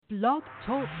Blog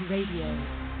Talk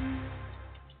Radio.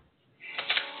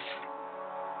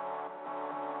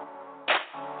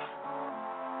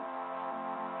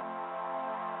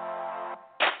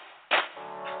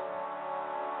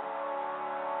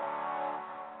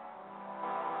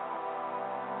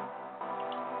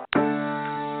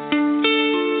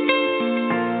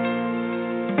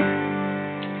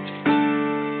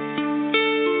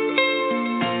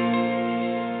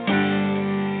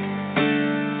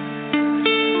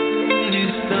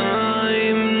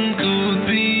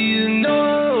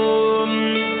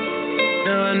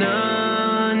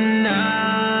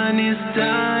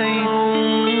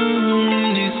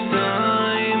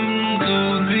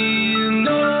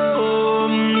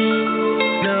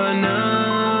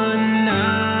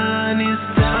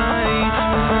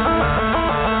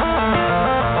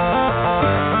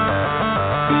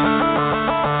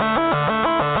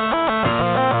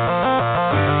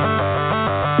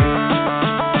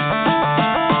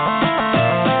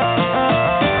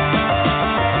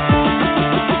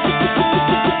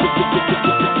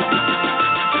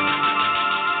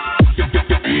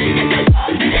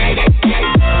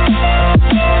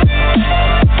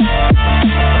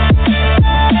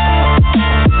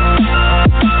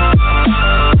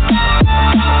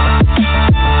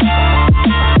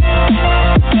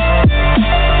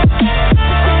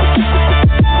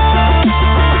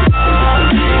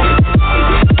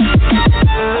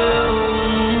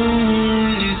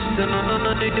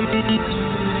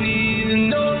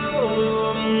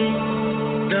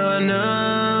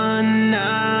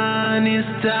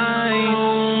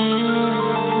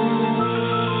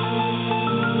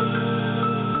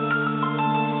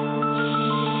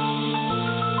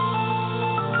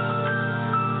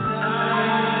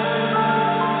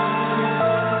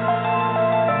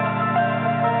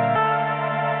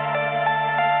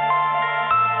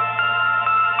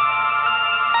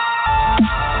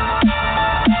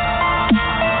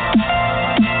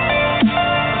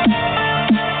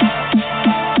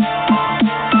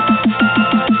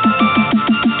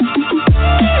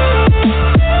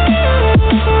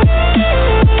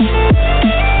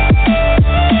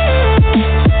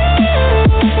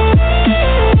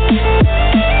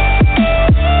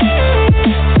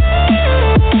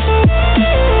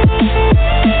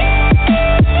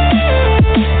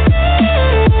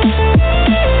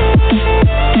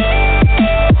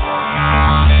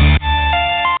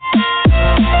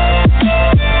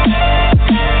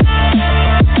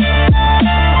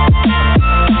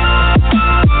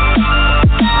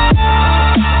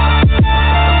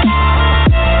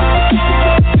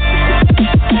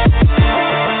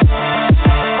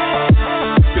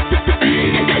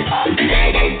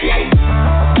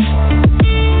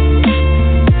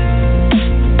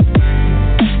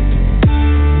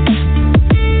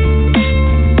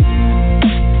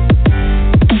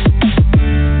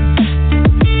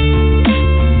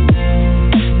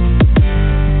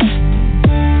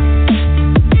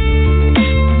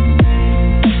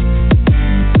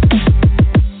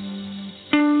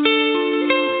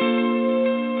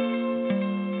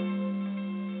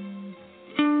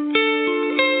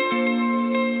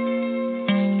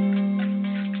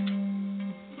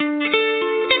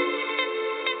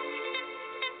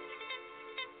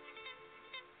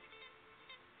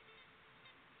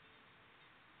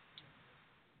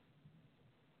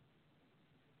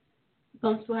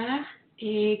 Bonsoir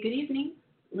et good evening,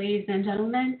 ladies and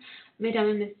gentlemen, mesdames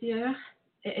et messieurs.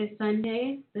 It is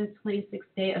Sunday, the 26th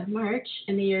day of March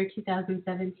in the year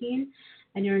 2017,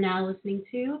 and you're now listening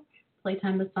to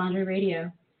Playtime with Sandra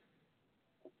Radio.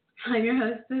 I'm your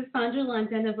host, Sandra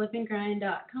London of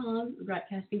LiveAndGrind.com,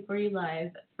 broadcasting for you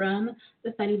live from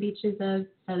the sunny beaches of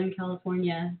Southern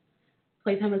California.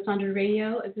 Playtime with Sandra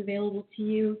Radio is available to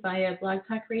you via Blog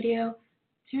Talk Radio,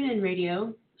 TuneIn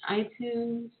Radio,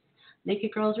 iTunes,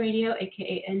 Naked Girls Radio,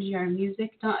 aka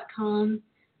NGRmusic.com,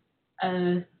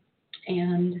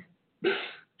 and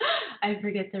I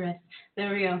forget the rest.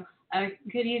 There we go.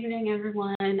 Good evening,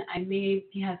 everyone. I may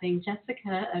be having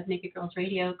Jessica of Naked Girls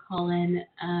Radio call in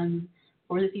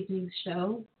for this evening's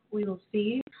show. We will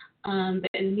see. But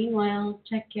in the meanwhile,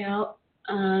 check out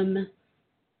another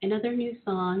new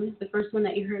song. The first one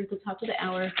that you heard at the top of the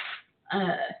hour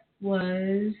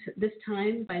was This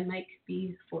Time by Mike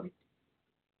B. Ford.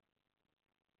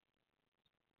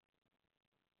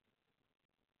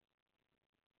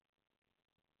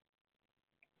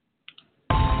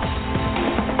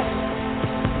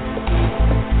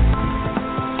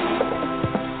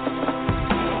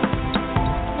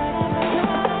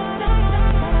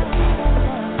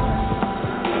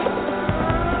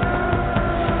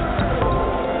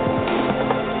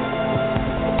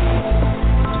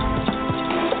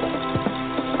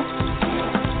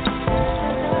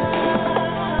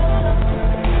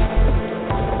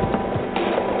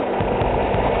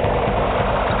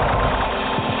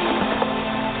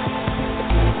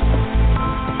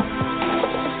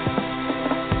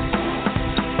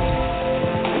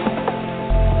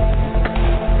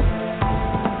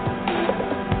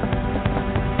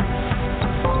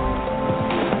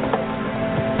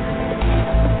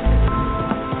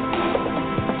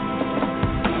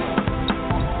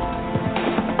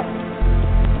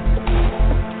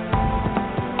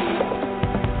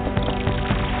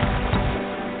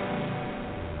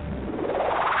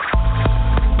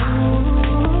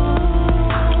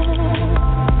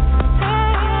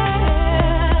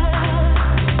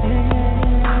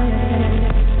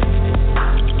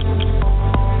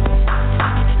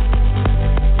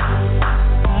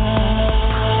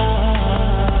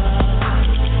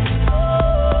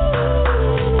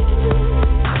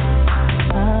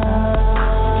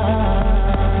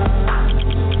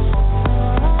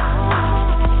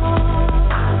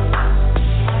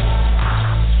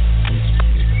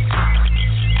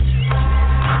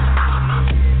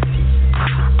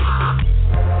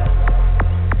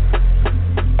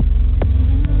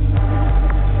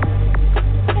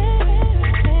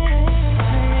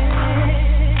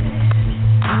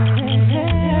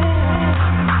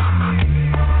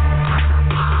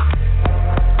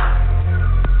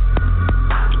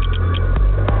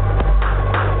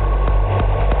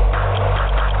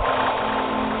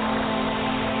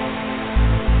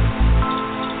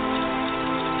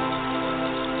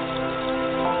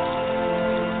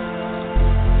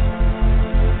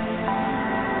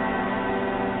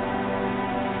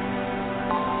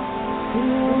 Playtime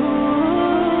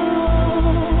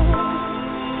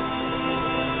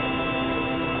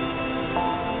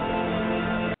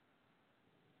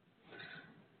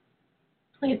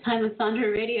with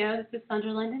Sandra Radio. This is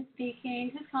Sandra London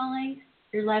speaking. Who's calling?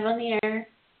 You're live on the air.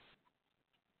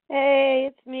 Hey,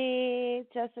 it's me,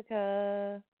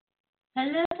 Jessica.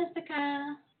 Hello,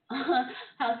 Jessica.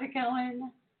 How's it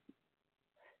going?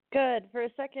 Good. For a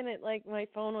second, my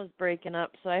phone was breaking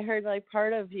up, so I heard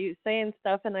part of you saying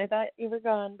stuff, and I thought you were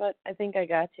gone, but I think I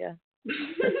got you.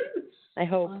 I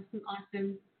hope.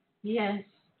 Awesome. Yes.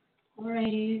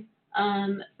 Alrighty.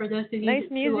 For those of you nice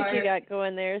music who are... you got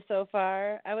going there so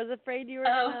far. I was afraid you were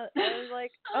gonna. I was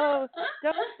like, oh,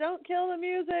 don't kill the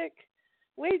music.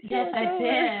 Wait till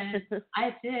it's over.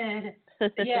 I did.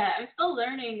 Yeah, I'm still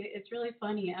learning. It's really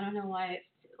funny. I don't know why it's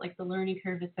the learning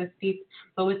curve is so steep.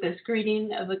 But with the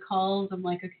screening of the calls, I'm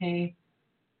like, okay,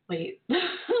 wait. Okay,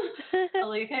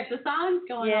 if the song's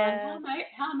going on,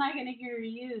 how am I going to hear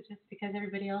you just because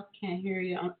everybody else can't hear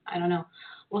you? I don't know.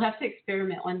 We'll have to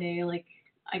experiment one day,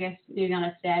 I guess maybe on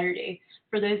a Saturday.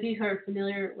 For those of you who are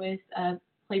familiar with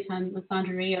Playtime with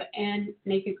Sandra Radio and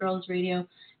Naked Girls Radio,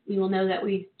 you will know that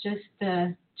we just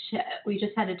had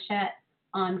a chat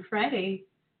on Friday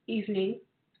evening,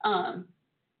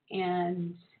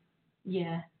 and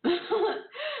yeah,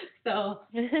 so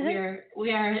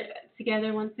we are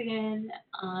together once again,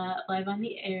 live on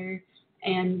the air,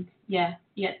 and yet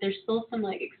there's still some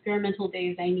experimental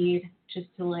days I need just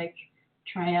to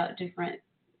try out different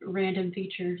random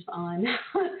features on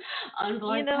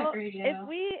Blog Talk Radio.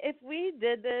 If we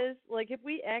did this, if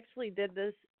we actually did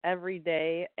this every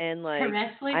day, and for me,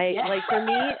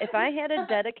 if I had a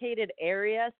dedicated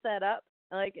area set up,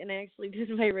 and actually did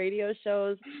my radio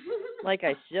shows like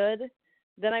I should,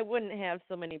 then I wouldn't have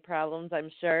so many problems, I'm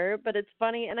sure. But it's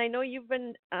funny, and I know you've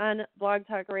been on Blog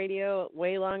Talk Radio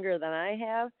way longer than I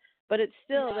have, but it's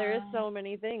still, there is so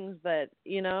many things that,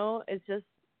 it's just,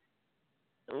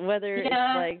 whether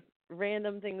it's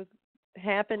random things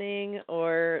happening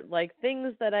or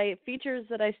things that features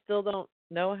that I still don't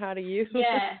know how to use.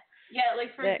 Yeah,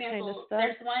 for example,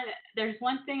 kind of there's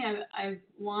one thing I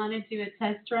want to do a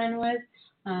test run with.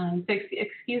 So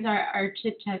excuse our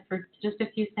chit chat for just a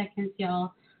few seconds,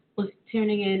 y'all. Was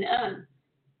tuning in.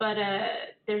 But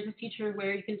there's a feature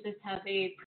where you can just have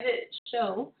a private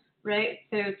show, right?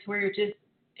 So it's where you're just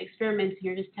experimenting,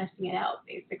 you're just testing it out,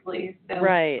 basically. So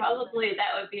probably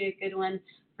that would be a good one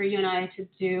for you and I to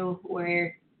do,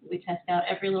 where we test out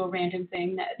every little random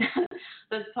thing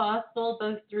that's possible,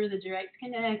 both through the direct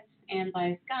connect and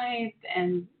by Skype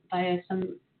and via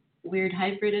some weird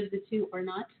hybrid of the two or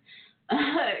not,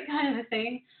 kind of a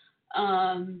thing.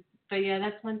 But yeah,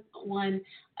 that's one.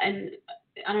 And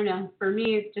I don't know, for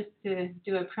me, it's just to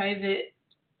do a private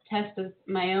test of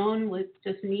my own with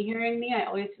just me hearing me. I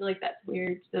always feel like that's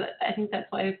weird, so I think that's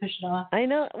why I push it off. I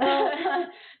know. Well,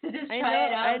 to just try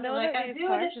it out. I know that we've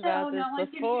talked about this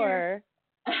before.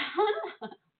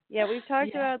 Yeah, we've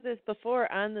talked about this before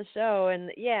on the show,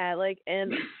 and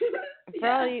and for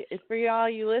all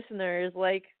you listeners,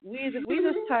 we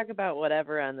just talk about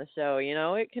whatever on the show.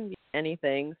 It can be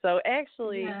anything. So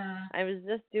actually, I was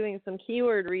just doing some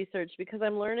keyword research because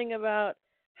I'm learning about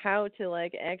how to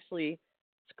actually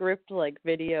script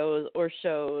videos or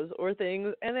shows or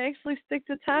things and actually stick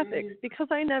to topics, because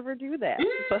I never do that.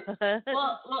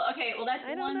 Well, that's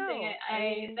one thing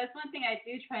that's one thing I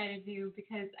do try to do,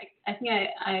 because I think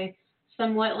I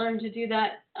somewhat learned to do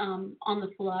that on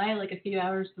the fly, a few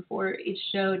hours before each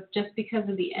show, just because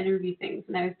of the interview things,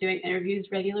 and I was doing interviews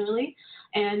regularly,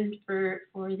 and for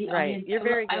the audience, you're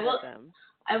very good at them.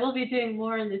 I will be doing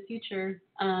more in the future,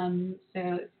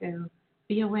 so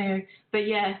be aware. But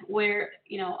yeah, where,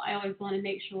 I always want to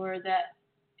make sure that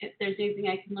if there's anything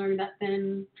I can learn about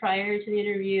them prior to the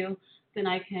interview, then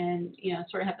I can,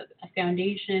 sort of have a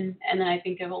foundation. And then I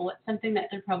think of, what's something that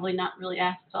they're probably not really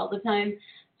asked all the time.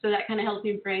 So that kind of helps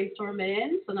me brainstorm it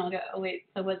in. So then I'll go, oh, wait,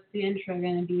 so what's the intro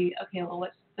going to be? Okay, well,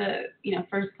 what's the,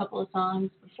 first couple of songs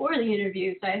before the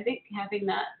interview? So I think having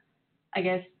that, I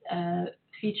guess,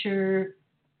 feature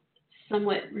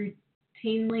somewhat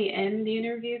routinely in the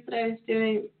interviews that I was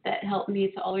doing, that helped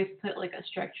me to always put a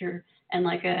structure and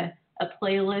a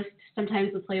playlist.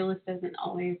 Sometimes the playlist doesn't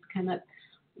always come up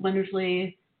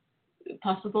wonderfully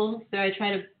possible, so I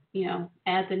try to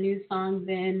add the new songs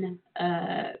in.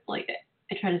 I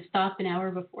try to stop an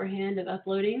hour beforehand of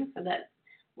uploading, so that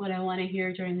what I want to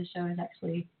hear during the show is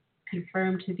actually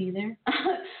confirmed to be there,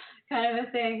 kind of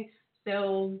a thing.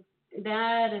 So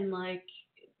that, and I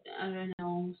don't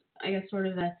know, I guess sort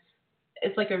of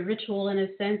it's like a ritual in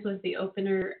a sense with the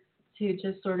opener, to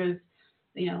just sort of,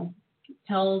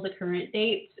 tell the current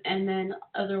dates, and then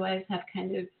otherwise have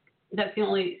kind of, that's the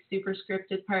only super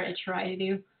scripted part I try to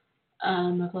do,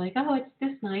 of like, oh, it's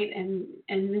this night and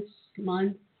this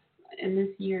month and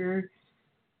this year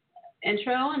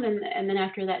intro, and then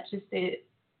after that just a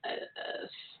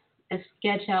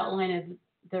sketch outline of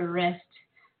the rest,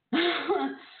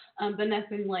 but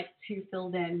nothing like too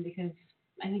filled in, because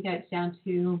I think that sounds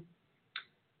too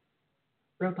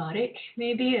robotic,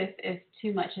 maybe, if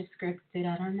too much is scripted.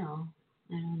 I don't know.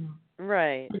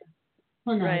 Right.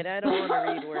 Well, no. Right. I don't want to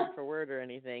read word for word or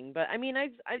anything, but I mean,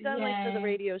 I've done like for the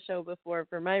radio show before.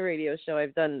 For my radio show,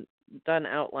 I've done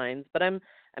outlines, but I'm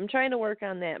trying to work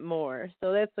on that more.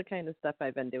 So that's the kind of stuff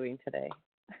I've been doing today.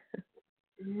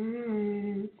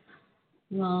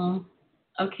 Well,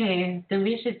 okay, then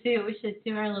we should do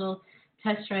our little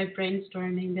test drive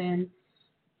brainstorming then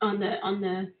on the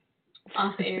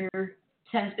off air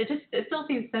test. It still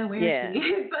seems so weird to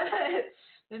me,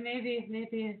 but maybe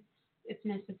it's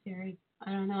necessary. I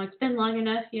don't know. It's been long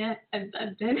enough yet.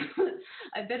 I've been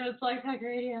with Blog Talk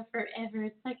Radio forever.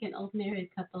 It's like an old married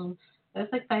couple.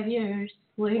 That's like 5 years.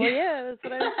 Like, well, yeah, that's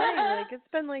what I was saying. Like, it's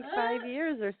been like 5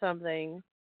 years or something.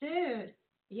 Dude,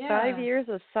 yeah. 5 years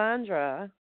of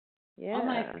Sandra. Yeah. Oh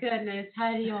my goodness.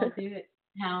 How do you all do it?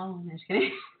 How? I'm just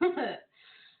kidding.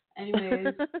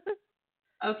 Anyways.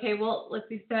 Okay, well, let's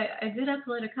see. So I did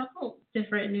upload a couple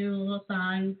different new little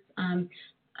songs.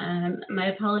 My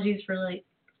apologies for like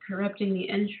corrupting the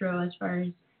intro as far as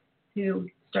who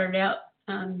started out.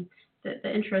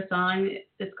 The intro song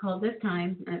is called This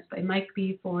Time, and it's by Mike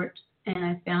B. Fort, and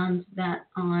I found that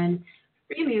on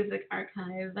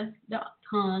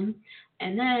FreeMusicArchives.com.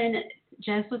 And then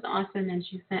Jess was awesome, and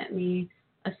she sent me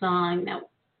a song that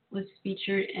was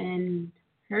featured in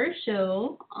her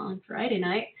show on Friday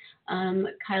night,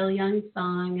 Kyle Young's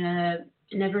song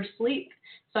Never Sleep.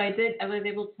 So I was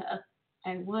able to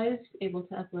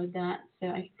upload that, so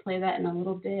I can play that in a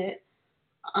little bit.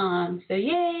 So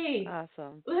yay!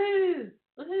 Awesome. Woohoo!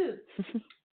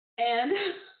 And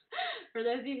for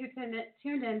those of you who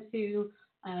tuned into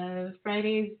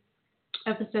Friday's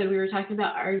episode, we were talking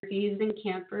about RVs and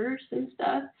campers and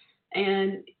stuff.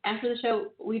 And after the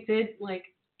show, we did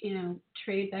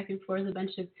trade back and forth a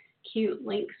bunch of cute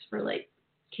links for like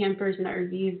campers and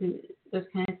RVs and those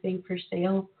kind of things for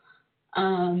sale.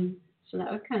 So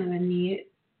that was kind of a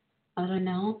neat. I don't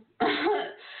know.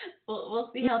 We'll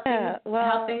see how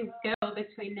things go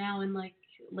between now and like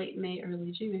late May,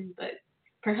 early June. But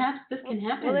perhaps this can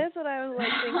happen. Well, that's what I was like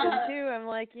thinking too. I'm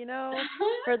like,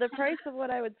 for the price of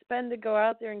what I would spend to go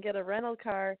out there and get a rental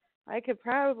car, I could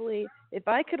probably, if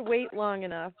I could wait long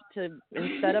enough to,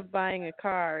 instead of buying a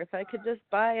car, if I could just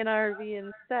buy an RV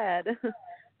instead,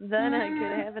 then I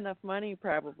could have enough money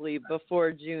probably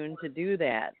before June to do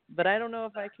that. But I don't know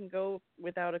if I can go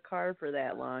without a car for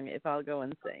that long, if I'll go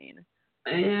insane.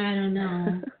 Yeah, I don't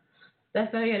know.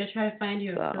 That's why I got to try to find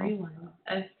you a free one,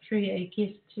 a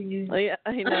gift to you. Well, yeah,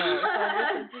 I know. So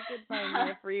I wish you could find me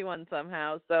a free one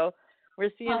somehow. So we're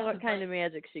seeing what kind of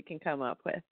magic she can come up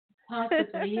with.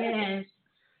 Possibly, yes.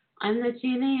 I'm the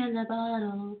genie in the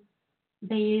bottle,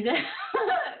 baby.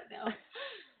 No.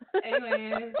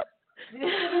 Anyways.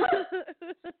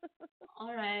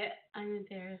 All right. I'm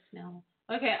embarrassed now.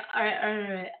 Okay. All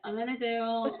right. I'm going to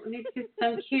do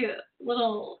some cute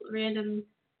little random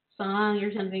song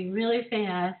or something really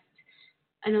fast,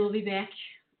 and then we'll be back.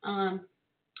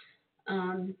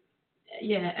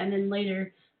 Yeah, and then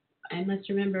later I must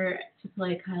remember to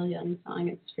play Kyle Young's song.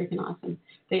 It's freaking awesome.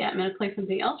 But yeah, I'm going to play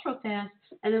something else real fast,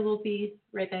 and then we'll be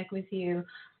right back with you.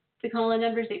 The call-in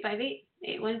number is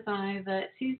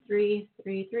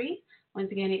 858-815-2333.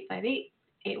 Once again,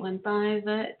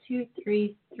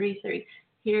 858-815-2333.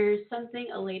 Here's Something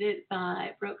Elated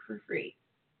by Broke for Free.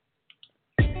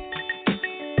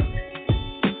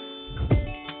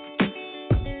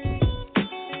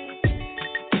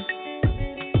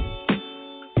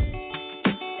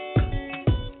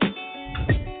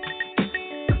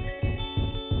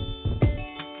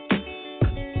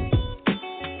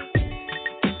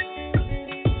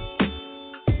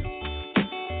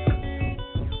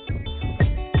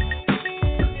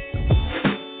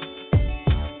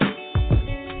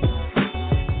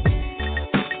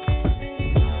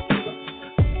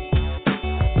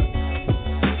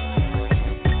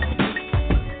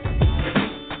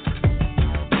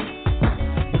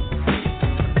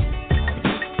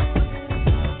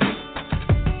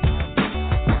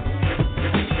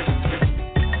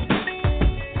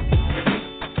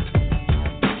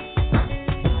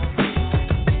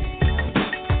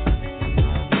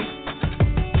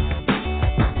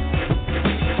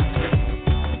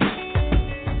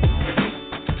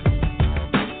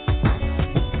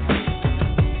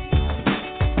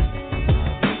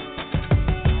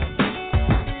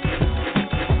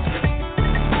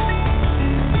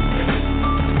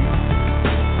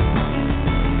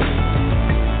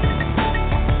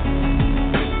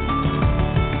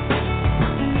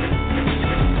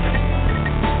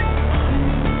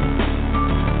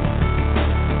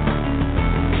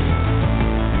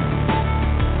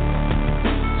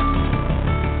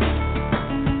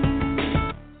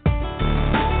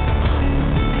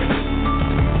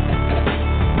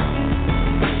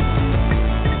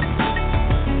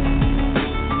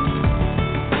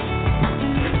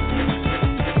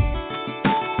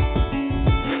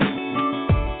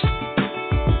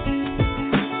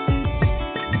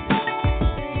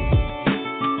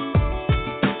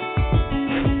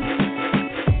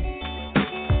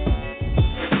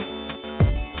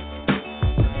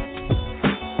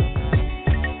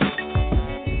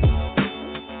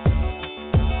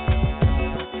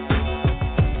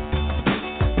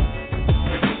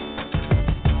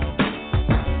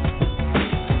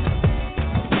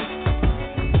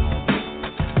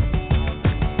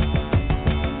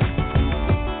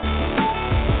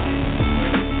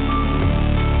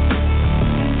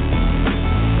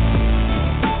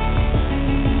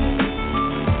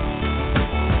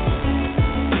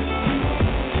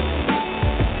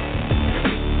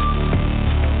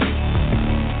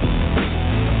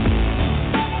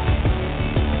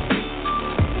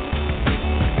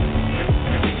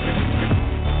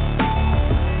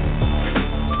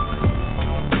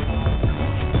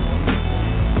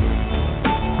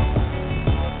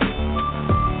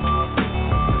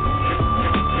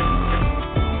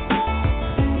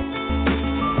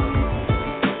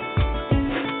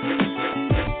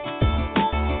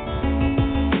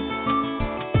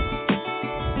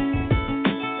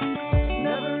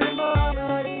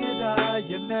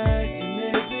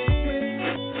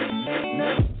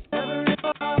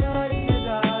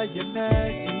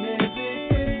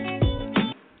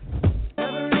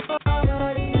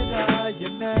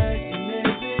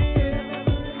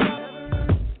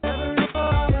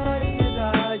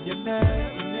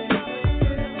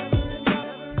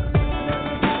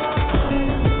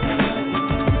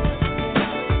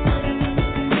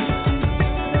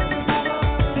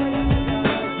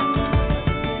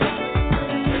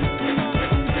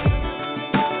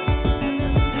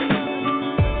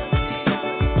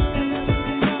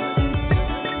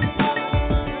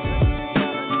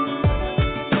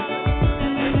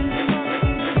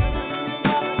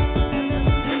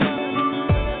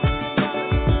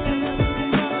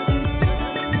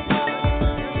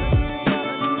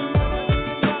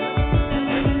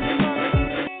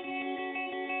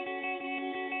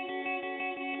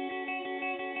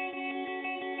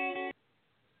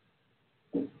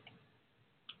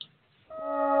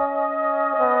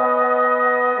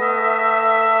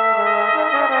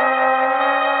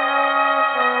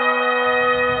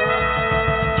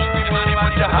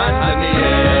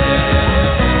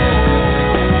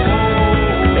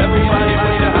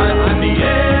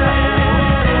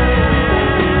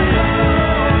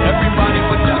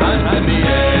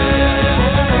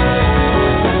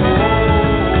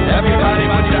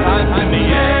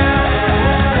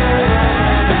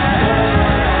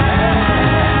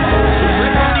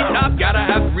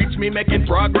 me making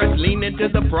progress. Lean into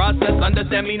the process,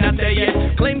 understand me not there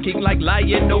yet. Claim king like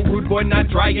lion, no rude boy not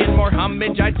trying. More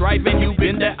homage I thrive in, you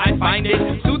been there, I find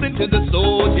it. Soothing to the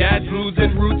soul, jazz, blues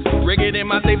and roots. Rig it in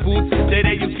my say boots, say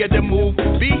that you scared to move.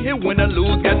 Be here, win or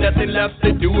lose, got nothing left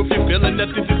to do. If you're feeling that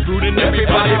this is rude, and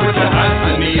everybody put your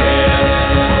hands in the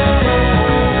air.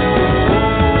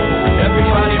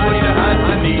 Everybody put your hands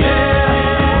in the air.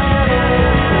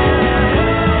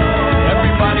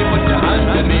 Everybody put your hands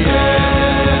in the air.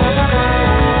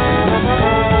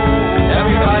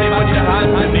 Everybody put your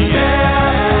hands in the air.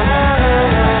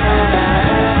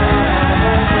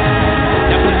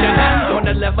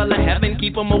 Level of heaven,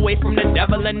 keep him away from the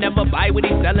devil and never buy what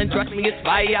he's selling. Trust me, it's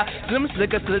fire. Slim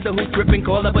slicker, slither who's gripping,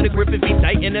 caller, but a grip if he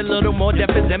tighten a little more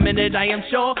depth is imminent. I am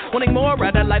sure, wanting more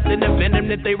out of life than the venom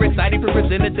that they recite. If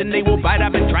represent it, then they will bite.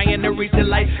 I've been trying to reach the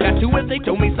light. Got to it, they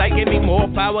told me sight, give me more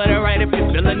power to write. If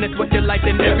you're feeling this, what you like,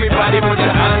 then everybody put your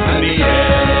hands in the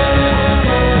air.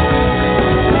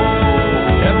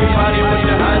 Everybody put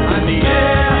your hands in the air.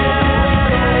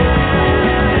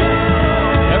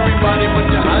 Everybody put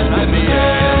your hands in the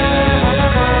air.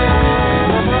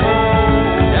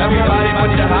 Everybody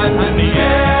put your hands in the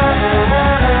air.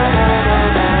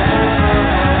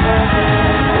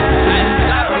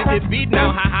 Let's beat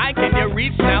now. How high can you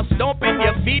reach now? Stomping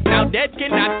your feet now. Dead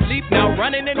cannot sleep now.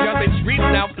 Running and jumping streets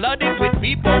now. Flooded with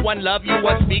people. One love you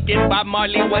was speaking. Bob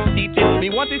Marley was teaching me.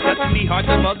 Once it's touching the hearts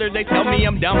of others, they tell me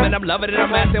I'm dumb and I'm loving it.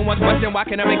 I'm asking one question: why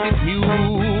can't I make this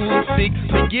music?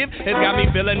 The gift has got me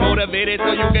feeling motivated,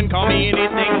 so you can call me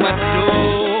anything but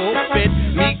stupid.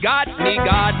 Me God, me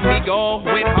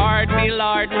going hard, me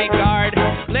Lord, me guard.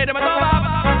 Later, my soul,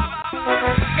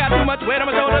 got too much weight on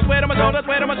my shoulders, weight on my shoulders,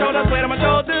 weight on my shoulders, weight on my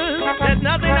shoulders. There's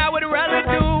nothing I would rather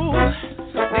do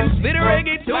than spit a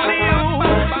reggae tune to you.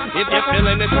 If you're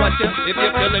feeling this, what you, if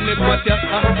you're feeling this, what you,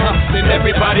 then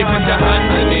everybody put your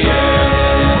hands in the air.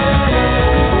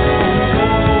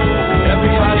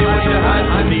 Everybody put your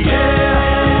hands in the air.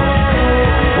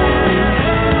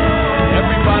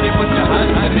 Everybody put your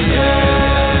hands in the air.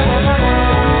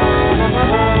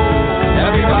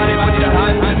 Everybody put your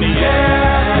hands in the air.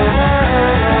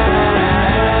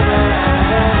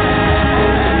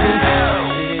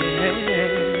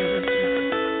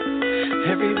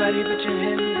 Everybody put your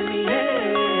hands in the air.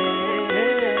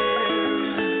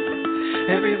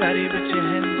 Everybody put your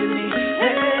hands in the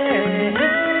air.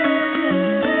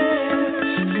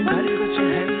 Everybody put your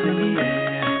hands in the air.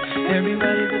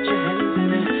 Everybody put your hands in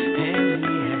the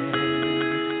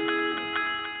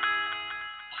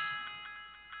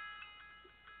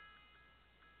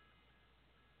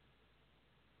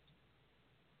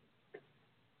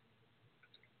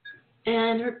air.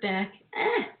 And we're back.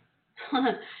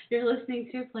 You're listening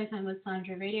to Playtime with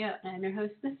Sandra Radio, and I'm your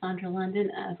host, Sandra London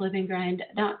of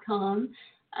LiveAndGrind.com.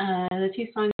 The two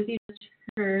songs you just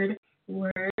heard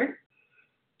were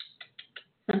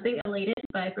Something Elated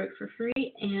by Broke for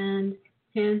Free and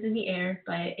Hands in the Air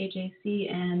by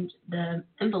AJC and the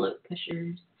Envelope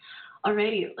Pushers.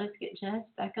 Alrighty, let's get Jess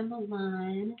back on the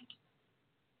line.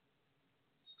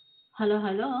 Hello,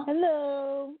 hello.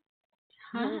 Hello.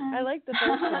 Hi. I like the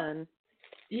first one.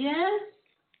 Yes.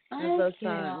 Those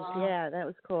songs. Yeah, that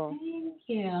was cool. Thank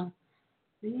you.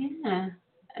 Yeah.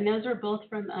 And those were both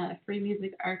from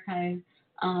FreeMusicArchives.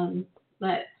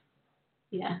 But,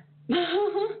 yeah.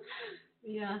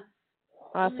 Yeah.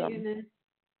 Awesome. Oh, my goodness.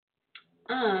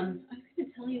 I was going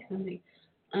to tell you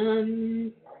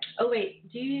something. Oh, wait.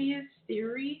 Do you use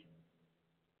Theory?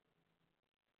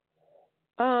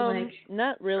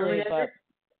 Not really, but,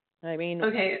 I mean,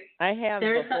 okay. I have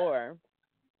before.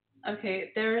 Okay,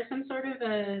 there is some sort of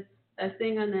a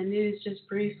thing on the news just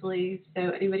briefly, so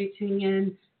anybody tuning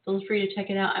in, feel free to check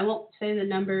it out. I won't say the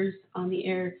numbers on the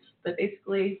air, but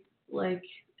basically, like,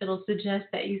 it'll suggest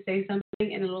that you say something,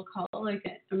 and it'll call, like,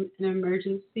 an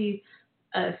emergency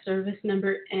service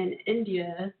number in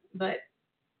India, but,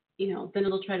 you know, then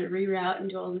it'll try to reroute and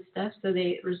do all this stuff, so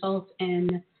they result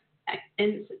in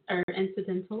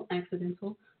accidental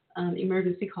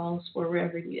emergency calls for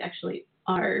wherever you actually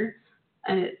are.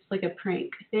 And it's like a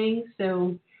prank thing,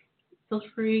 so feel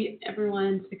free,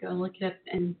 everyone, to go look it up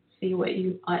and see what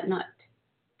you ought not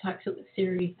talk to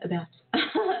Siri about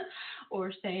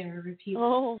or say or repeat.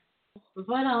 Oh. But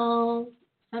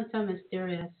sounds so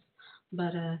mysterious.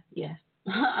 But yeah,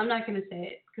 I'm not gonna say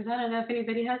it because I don't know if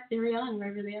anybody has Siri on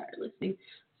wherever they are listening.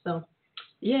 So,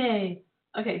 yay.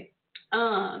 Okay.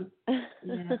 Yeah.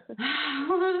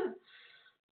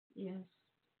 Yes.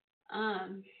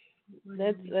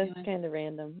 That's kind of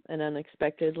random and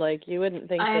unexpected. Like, you wouldn't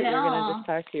think that you're going to just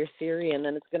talk to your Siri and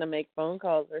then it's going to make phone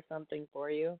calls or something for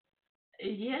you.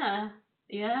 Yeah.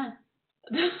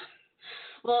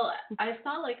 Well, I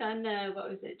saw like on what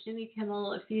was it, Jimmy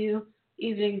Kimmel a few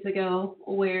evenings ago,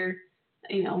 where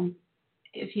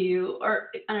if you, or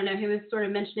I don't know, he was sort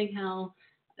of mentioning how,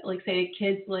 like, say a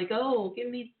kid's like, oh, give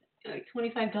me like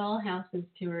 25 dollhouses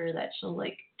to her, that she'll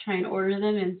like try and order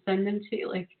them and send them to you.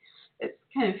 Like, it's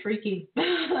kind of freaky.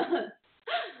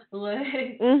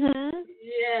 Like,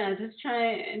 yeah, just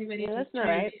try, anybody yeah, just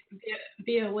try to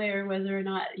be aware whether or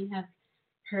not you have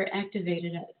her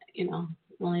activated,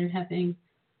 while you're having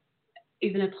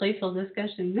even a playful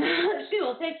discussion. She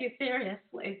will take you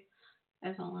seriously.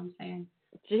 That's all I'm saying.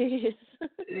 Jeez.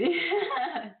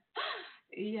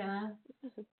 Yeah.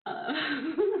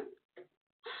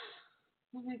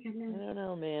 Oh my goodness. I don't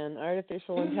know, man.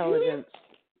 Artificial intelligence.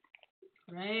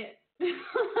 Right?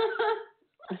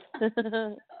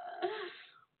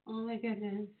 Oh my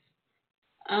goodness.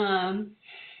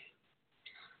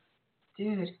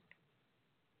 Dude.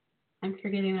 I'm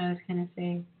forgetting what I was gonna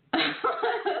say.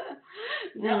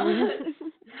 Now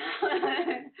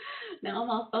I'm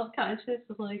all self-conscious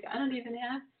of like, I don't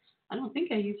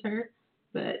think I use her,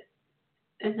 but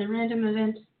as a random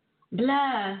event,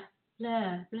 blah,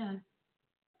 blah, blah.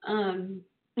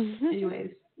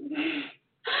 Anyways.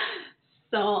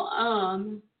 So,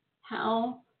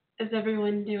 how is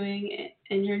everyone doing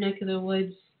in your neck of the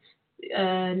woods,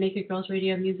 Naked Girls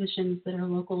Radio musicians that are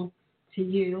local to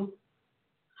you?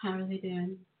 How are they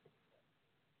doing?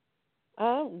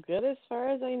 Oh, good as far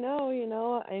as I know.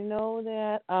 I know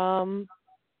that.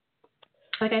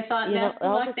 Like I thought,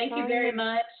 Mastalak, thank you very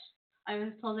much. I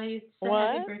was told they said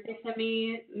happy birthday to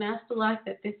me, Mastalak,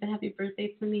 that they said happy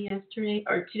birthday to me yesterday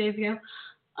or 2 days ago.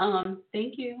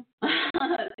 Thank you.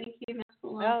 Thank you, Mastalak.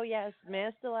 Oh, yes,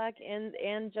 Mastalak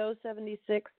and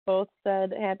Joe76 both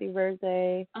said happy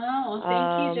birthday. Oh,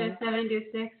 thank you,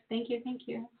 Joe76. Thank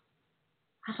you.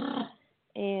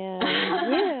 And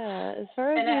yeah, as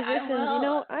far as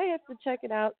musicians, I have to check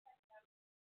it out.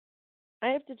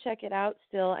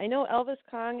 Still. I know Elvis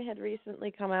Kong had recently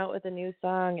come out with a new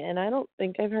song, and I don't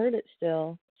think I've heard it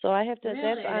still. So I have to.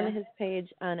 Really? That's on his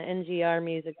page on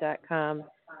NGRmusic.com.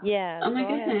 Yeah, oh my so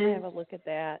I have to have a look at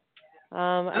that.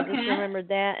 I just remembered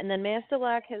that, and then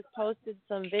Mastalak has posted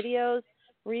some videos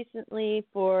recently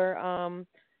for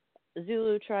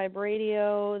Zulu Tribe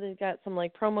Radio. They've got some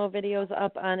like promo videos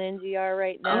up on NGR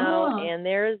right now, and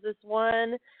there's this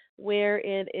one where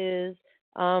it is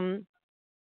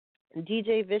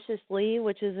DJ Vicious Lee,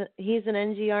 he's an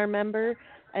NGR member,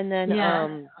 and then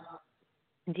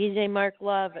DJ Mark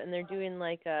Love, and they're doing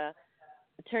like a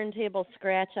turntable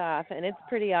scratch off, and it's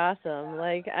pretty awesome.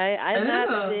 Like I'm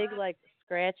not a big like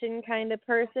scratching kind of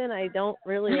person. I don't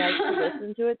really like to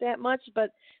listen to it that much,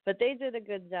 but they did a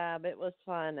good job. It was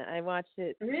fun. I watched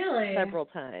it several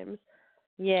times.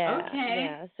 Yeah. Okay.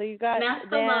 Yeah. So you got Mastalak.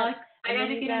 that. I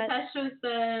gotta get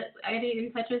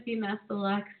in touch with you,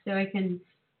 Mastalak, so I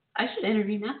should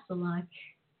interview Mastalak.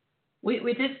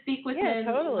 We did speak with him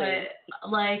totally.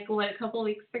 a couple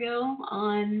weeks ago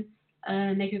on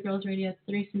Naked Girls Radio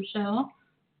Threesome Show.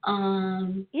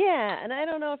 Yeah, and I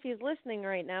don't know if he's listening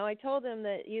right now. I told him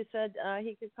that you said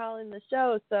he could call in the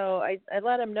show, so I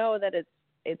let him know that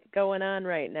it's going on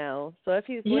right now. So if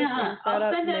he's listening, shout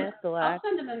out to Mastalak. I'll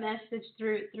send him a message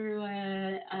through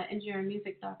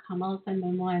NGRmusic.com. I'll send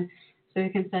him one so we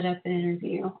can set up an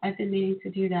interview. I've been meaning to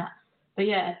do that. But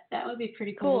yeah, that would be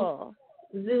pretty cool.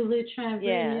 Zulu Tribe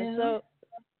Radio.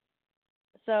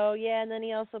 So yeah, and then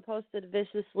he also posted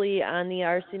viciously on the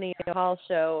Arsenio Hall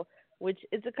show, which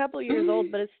is a couple years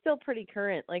old, but it's still pretty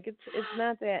current. Like it's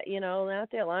not that not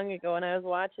that long ago, and I was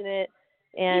watching it.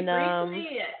 And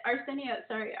Arsenio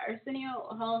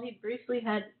Hall. He briefly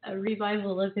had a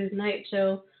revival of his night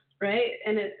show, right?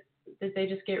 And did they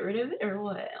just get rid of it or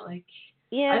what? Like.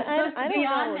 Yeah, I don't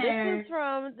know. There. This is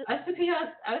from. I was supposed to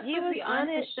be on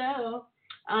the show,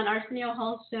 on Arsenio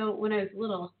Hall's show when I was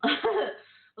little.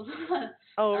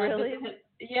 Oh, really? But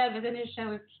then his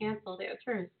show was canceled. It was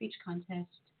for a speech contest.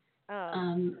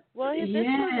 Oh. Well, this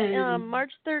was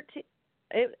March 13th.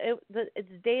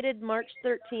 It's dated March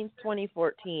 13th,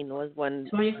 2014 was when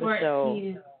 2014. The show.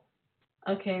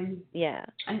 Okay. Yeah.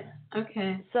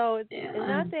 Okay. So it's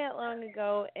not that long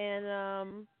ago,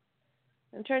 and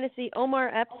I'm trying to see. Omar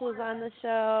Epps was on the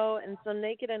show, and some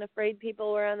Naked and Afraid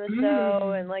people were on the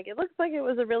show, and like it looks like it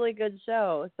was a really good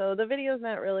show. So the video's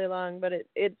not really long, but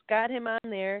it's got him on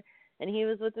there, and he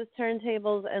was with his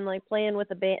turntables and like playing with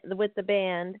the band,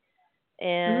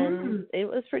 and it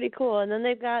was pretty cool. And then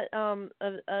they've got a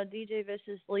DJ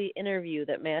Vicious Lee interview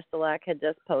that Mastalak had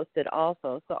just posted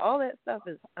also. So all that stuff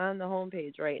is on the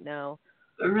homepage right now.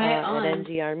 Right on. At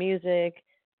NGR Music.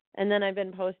 And then I've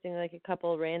been posting like a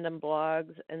couple random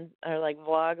blogs or like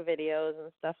vlog videos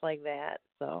and stuff like that.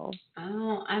 So.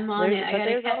 Oh, I'm on it. I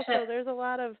gotta catch up. There's a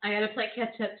lot of. I gotta play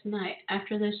catch up tonight.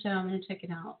 After this show, I'm gonna check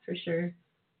it out for sure.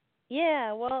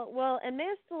 Yeah, well, and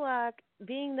Mastalok,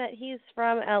 being that he's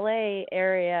from LA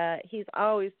area, he's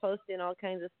always posting all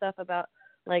kinds of stuff about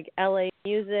like LA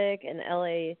music and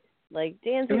LA like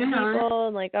dancing people,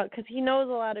 and like because he knows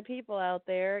a lot of people out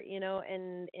there,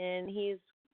 and he's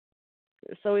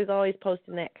always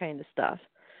posting that kind of stuff.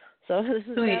 So this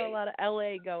has got a lot of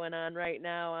LA going on right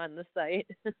now on the site.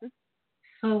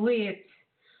 Sweet.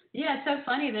 Yeah, it's so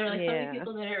funny. There are like so many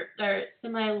people that are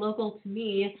semi-local to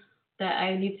me that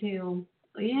I need to,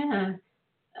 I don't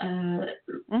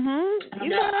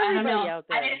know. Out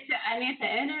there. I need to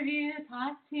interview,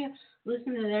 talk to,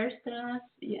 listen to their stuff.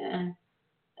 Yeah,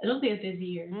 it'll be a busy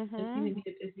year. It's going to be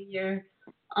a busy year.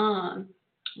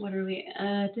 What are we?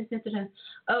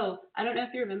 Oh, I don't know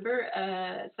if you remember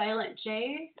Silent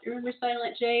J. You remember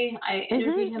Silent J? I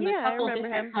interviewed him a couple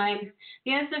different times.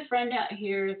 He has a friend out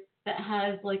here that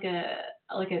has like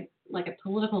a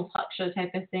political talk show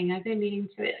type of thing. I've been meaning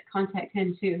to contact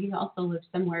him too. He also lives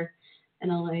somewhere in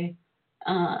LA.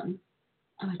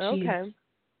 Okay.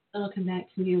 It'll come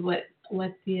back to me what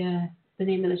the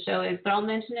name of the show is, but I'll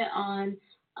mention it on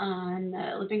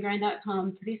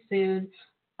LiveAndGrind.com pretty soon.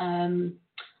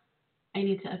 I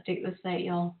need to update the site,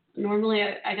 y'all. Normally,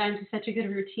 I got into such a good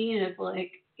routine of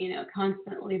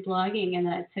constantly blogging, and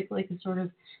I took like a sort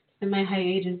of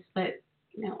semi-hiatus, but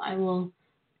I will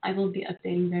be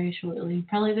updating very shortly.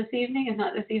 Probably this evening. If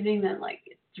not this evening, then like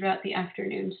throughout the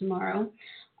afternoon tomorrow.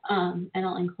 And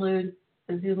I'll include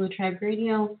the Zulu Tribe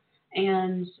Radio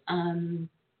and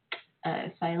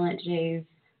Silent J's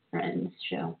Friends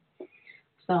show.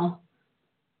 So,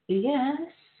 yes.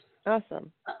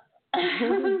 Awesome.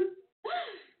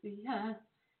 Yeah.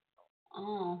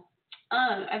 Oh.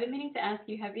 I've been meaning to ask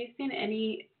you, have you seen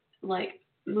any like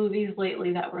movies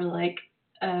lately that were like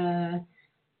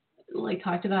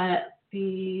talked about at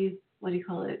the, what do you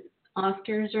call it,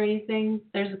 Oscars or anything?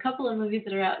 There's a couple of movies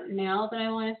that are out now that I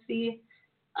want to see,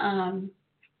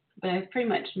 but I've pretty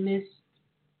much missed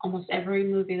almost every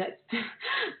movie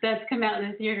that's come out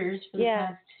in the theaters for the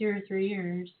past 2 or 3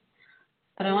 years.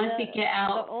 But I want to see Get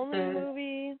Out. The only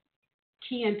movie.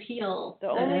 Key and Peele. The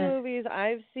only movies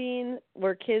I've seen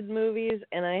were kids movies,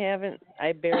 and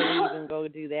I barely even go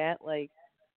do that.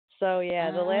 So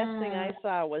the last thing I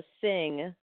saw was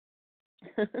Sing.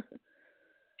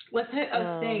 What's it?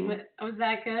 Sing. Was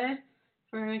that good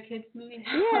for a kids movie?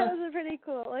 Yeah, it was pretty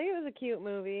cool. It was a cute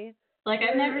movie.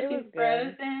 I've never seen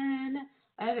Frozen.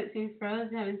 I haven't seen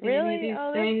Frozen. I haven't seen any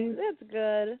of these things. That's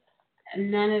good.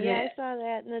 None of it. Yeah, I saw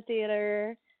that in the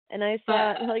theater. And I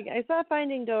saw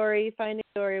Finding Dory. Finding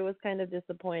Dory was kind of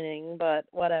disappointing, but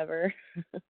whatever.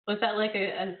 Was that like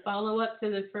a follow-up to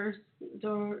the first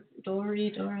Dora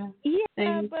thing?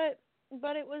 Yeah,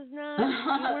 but it was not.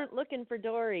 You weren't looking for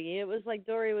Dory. It was like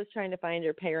Dory was trying to find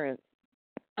her parents.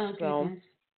 Okay. So,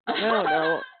 I don't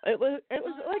know. It was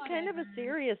like kind of a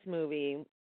serious movie.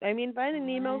 I mean, Finding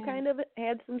Nemo kind of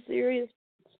had some serious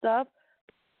stuff,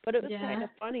 but it was kind of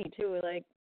funny too. Like,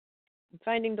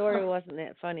 Finding Dory wasn't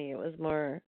that funny. It was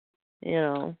more,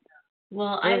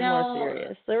 Well, I know. More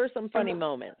serious. There were some funny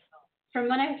moments. From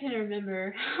what I can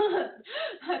remember,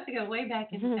 I have to go way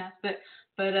back in the past, but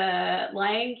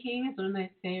Lion King is one of my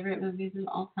favorite movies of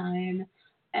all time,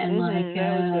 and that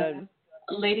was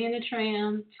good. Lady and the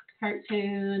Tramp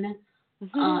cartoon,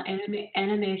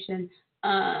 animation,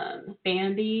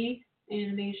 Bambi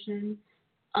animation,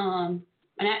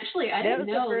 and actually, I didn't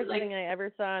know. That was the first thing I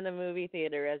ever saw in a movie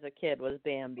theater as a kid was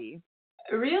Bambi.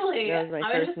 Really? That was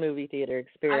my first movie theater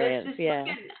experience.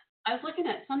 I was looking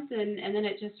at something, and then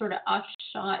it just sort of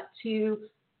offshot to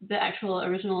the actual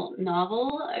original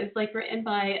novel. It was written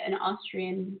by an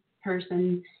Austrian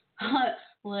person,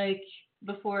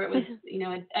 before it was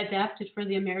adapted for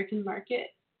the American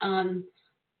market. And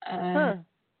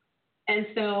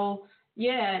so.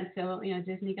 Yeah, and so,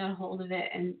 Disney got a hold of it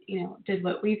and, did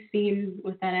what we've seen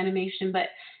with that animation. But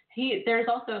there's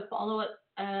also a follow-up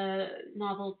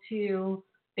novel to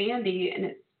Bambi, and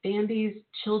it's Bambi's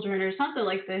Children or something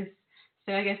like this.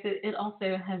 So I guess it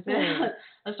also has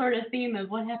a sort of theme of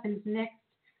what happens next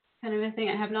kind of a thing.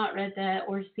 I have not read that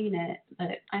or seen it,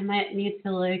 but I might need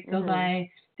to, go by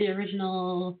the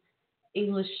original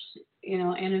English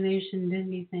animation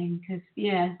Disney thing, because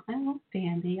I love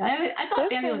Bambi. I thought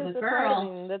Bambi was a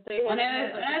girl when I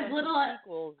was little.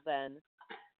 Sequels then.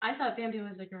 I thought Bambi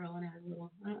was a girl when I was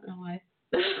little. I don't know why.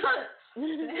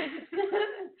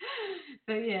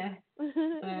 But yeah, I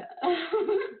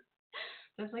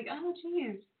was like, oh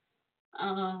jeez.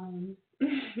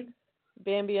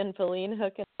 Bambi and Feline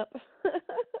hooking up.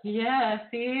 Yeah,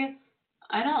 see,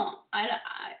 I don't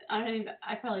even.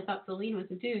 I probably thought Feline was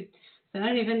a dude, so I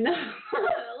don't even know.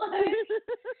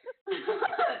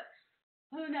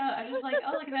 Oh no, I was like,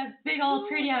 oh look at that big old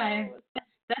pretty eye.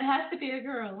 That has to be a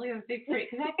girl. Look at that big pretty.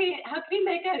 Because how can you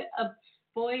make a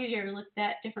boy deer look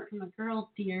that different from a girl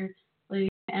deer? Like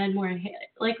add more hair.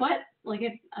 Like what? Like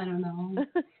I don't know.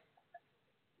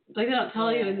 Like they don't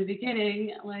tell you in the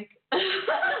beginning. Like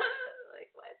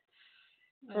like what?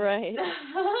 But, right.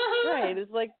 Right.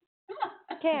 It's like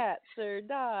cats or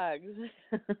dogs.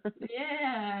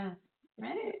 Yeah.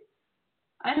 Right.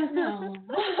 I don't know.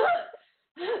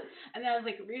 And I was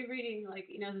like rereading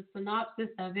the synopsis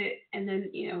of it, and then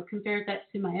compared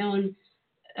that to my own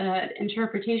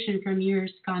interpretation from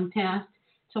years gone past,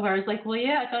 to where I was like, well,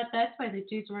 yeah, I thought that's why the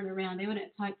dudes weren't around. They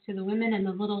wouldn't talk to the women and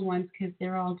the little ones because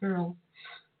they're all girls.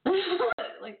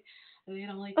 Like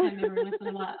come every once in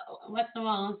a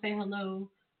while and say hello,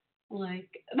 like.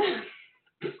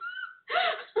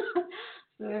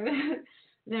 So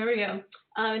there we go.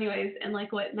 Anyways, and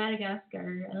what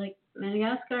Madagascar, I like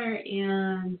Madagascar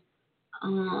and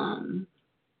oh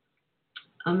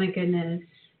my goodness,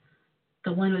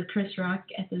 the one with Chris Rock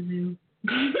at the zoo.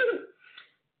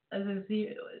 As a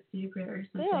zebra or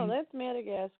something. Yeah, that's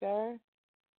Madagascar.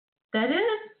 That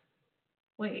is?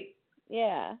 Wait.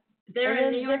 Yeah. They're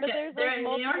in New York. But there's they're in New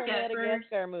multiple York at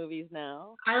Madagascar movies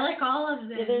now. I like all of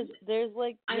them. Yeah, there's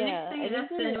I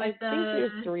think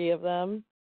there's 3 of them.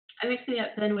 I'm mixing it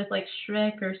up then with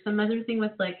Shrek or some other thing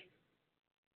with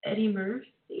Eddie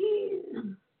Murphy.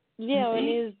 Yeah, when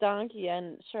he was Donkey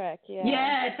and Shrek. Yeah.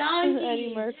 Yeah, Donkey.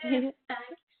 Eddie Murphy. Yes,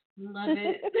 love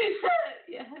it.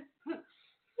 Yes.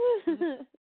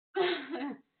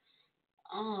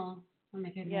 Oh my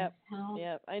goodness.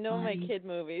 Yep. I know my kid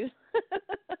movies.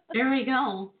 There we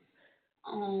go.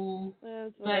 Oh.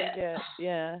 That's what I get.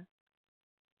 Yeah.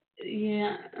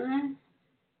 Yeah.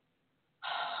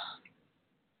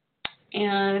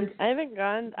 And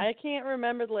I can't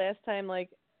remember the last time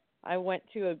I went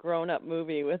to a grown-up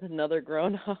movie with another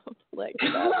grown-up without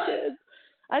kids.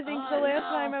 I think the last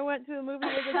time I went to a movie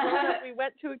with a grown-up, we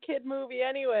went to a kid movie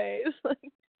anyways.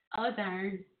 Oh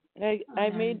darn. I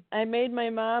made my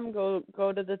mom go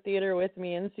to the theater with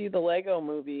me and see the Lego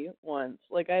movie once.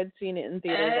 I'd seen it in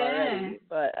theaters already,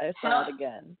 but I saw it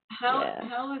again.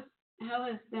 How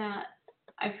was that?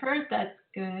 I've heard that's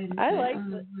good. I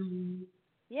liked it.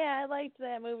 Yeah, I liked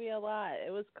that movie a lot.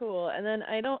 It was cool. And then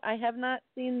I have not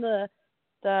seen the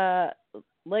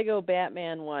Lego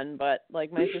Batman one, but my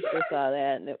sister saw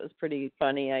that and it was pretty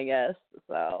funny, I guess.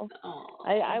 So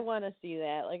I want to see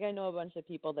that. I know a bunch of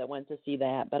people that went to see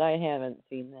that, but I haven't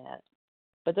seen that.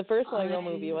 But the first Lego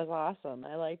movie was awesome.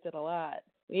 I liked it a lot.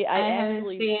 I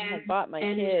actually had bought my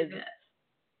kids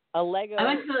a Lego. I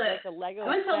went to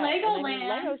Legoland.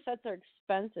 Lego sets are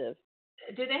expensive.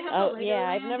 Do they have a Legoland? Yeah,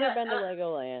 I've never been to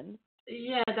Legoland.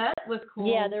 Yeah, that was cool.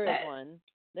 Yeah, there is one.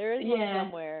 There is one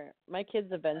somewhere. My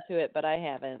kids have been to it, but I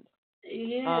haven't.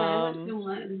 Yeah, I went to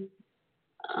one.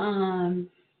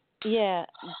 Yeah.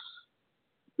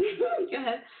 Go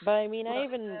ahead. But I mean, I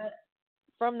even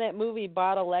from that movie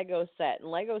bought a Lego set,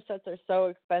 and Lego sets are so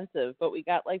expensive. But we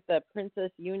got the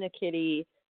Princess Unikitty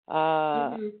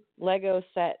Lego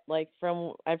set,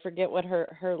 from I forget what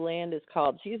her land is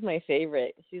called. She's my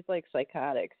favorite. She's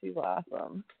psychotic. She's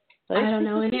awesome. I don't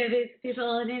know any of these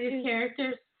people, any of these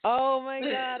characters. Oh my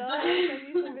God! I'll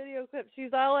send you some video clips.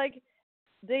 She's all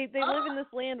they live in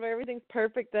this land where everything's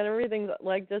perfect and everything's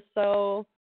just so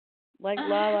la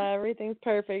la, everything's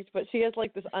perfect. But she has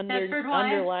this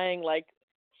underlying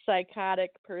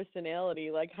psychotic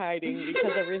personality hiding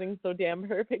because everything's so damn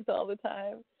perfect all the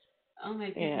time. Oh my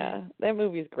goodness. Yeah, that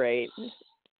movie's great.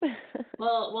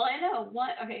 well, I know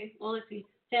one. Okay, well, let's see.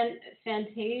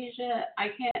 Fantasia. I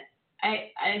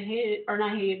hated it, or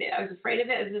not hated it. I was afraid of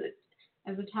it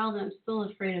as a child, and I'm still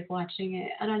afraid of watching it.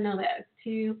 I don't know. That was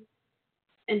too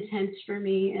intense for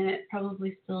me, and it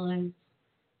probably still is.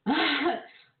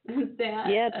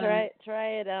 Yeah, try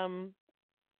it.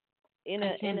 In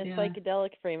a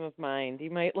psychedelic frame of mind, you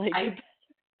might like it.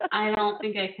 I don't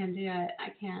think I can do it. I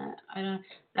can't. I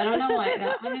don't know why.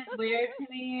 That one is weird to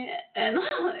me, and I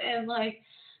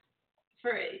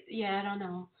don't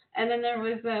know. And then there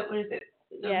was what is it?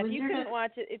 Yeah, if you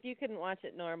couldn't watch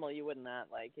it normal, you would not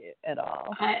like it at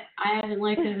all. I haven't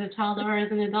liked it as a child or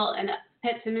as an adult. And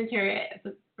Pet Sematary, it's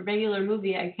a regular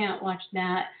movie. I can't watch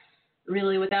that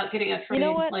really without getting afraid. You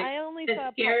know what? I only it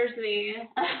saw scares me.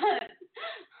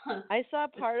 I saw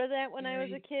part of that when I was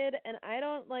a kid, and I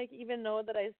don't even know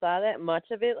that I saw that much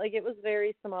of it. Like, it was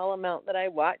very small amount that I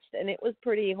watched, and it was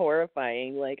pretty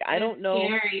horrifying. Like, I don't know,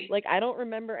 scary. I don't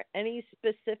remember any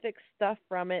specific stuff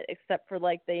from it except for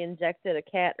they injected a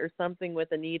cat or something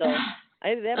with a needle.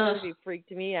 That movie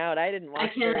freaked me out. I didn't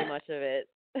watch very much of it.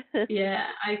 Yeah,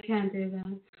 I can't do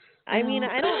that. I mean,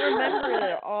 I don't remember it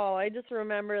at all. I just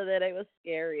remember that it was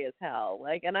scary as hell.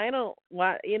 And I don't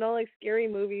watch, scary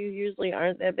movies usually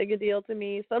aren't that big a deal to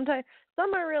me. Sometimes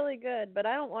some are really good, but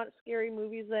I don't watch scary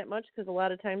movies that much because a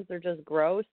lot of times they're just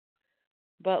gross.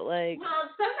 But well,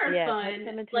 some are fun. Pet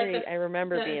Cemetery, I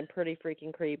remember being pretty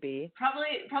freaking creepy.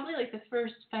 Probably the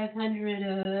first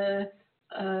 500.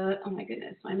 Oh my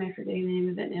goodness, why am I forgetting the name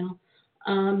of it now?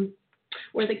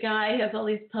 Where the guy has all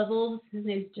these puzzles. His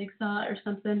name's Jigsaw or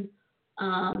something.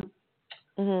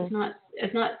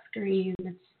 It's not Scream.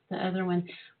 It's the other one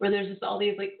where there's just all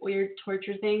these weird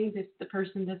torture things if the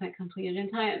person doesn't complete it in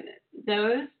time.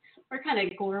 Those were kind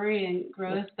of gory and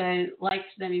gross, but I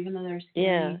liked them even though they're scary.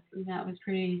 Yeah. And that was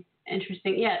pretty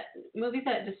interesting. Yeah, movies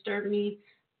that disturb me.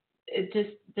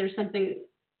 There's something,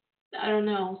 I don't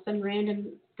know, some random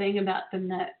thing about them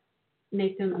that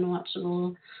make them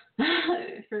unwatchable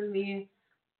for me.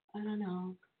 I don't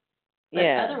know. But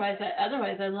otherwise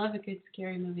I love a good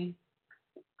scary movie.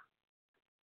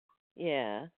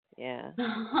 Yeah.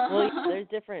 Well, there's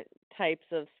different types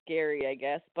of scary, I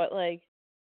guess, but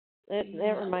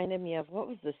that reminded me of, what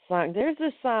was the song? There's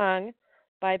a song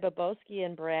by Babowski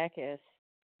and Brakis.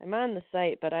 I'm on the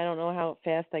site, but I don't know how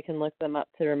fast I can look them up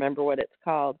to remember what it's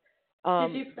called.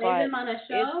 Did you play them on a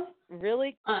show?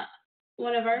 Really?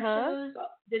 One of our shows?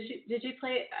 Did you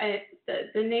play?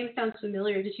 The name sounds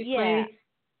familiar. Did you play?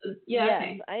 Yeah. Yes,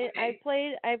 okay.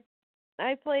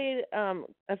 I played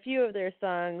a few of their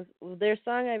songs. Their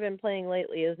song I've been playing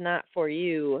lately is "Not for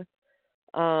You."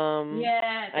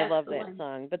 I love that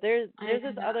song. But there's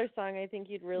this other song I think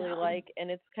you'd really like,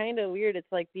 and it's kind of weird.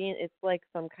 It's like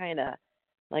some kind of,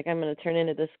 I'm going to turn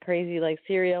into this crazy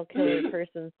serial killer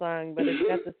person song, but it's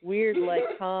got this weird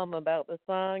hum about the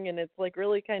song, and it's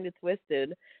really kind of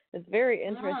twisted. It's very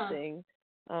interesting.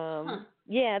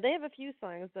 Yeah, they have a few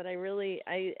songs that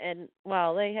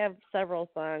they have several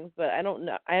songs, but I don't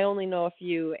know. I only know a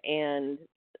few, and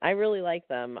I really like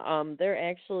them. They're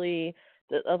actually,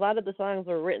 a lot of the songs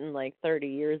were written 30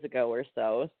 years ago or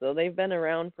so they've been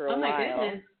around for a while. Oh my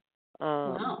goodness.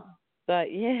 Wow.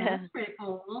 But yeah. That's pretty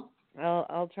cool.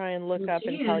 I'll try and look up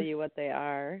and tell you what they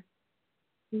are.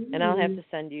 And I'll have to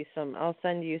send you some. I'll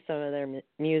send you some of their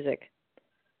music.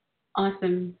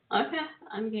 Awesome. Okay,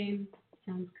 I'm game.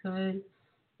 Sounds good.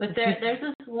 But there's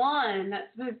this one that's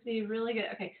supposed to be really good.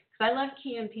 Okay, because I love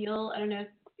Key and Peele. I don't know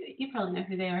if you probably know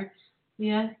who they are.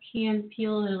 Yeah, Key and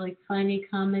Peele are funny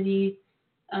comedy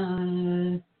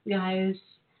guys.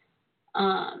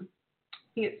 I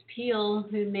think it's Peele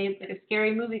who made a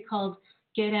scary movie called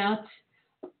Get Out,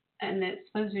 and it's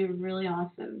supposed to be really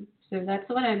awesome. So that's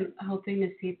what I'm hoping to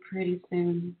see pretty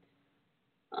soon.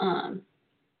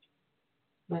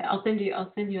 But I'll send you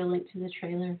a link to the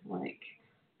trailer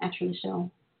after the show.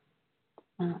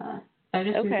 I've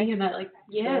just been thinking about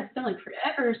it's been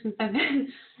forever since I've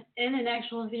been in an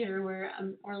actual theater where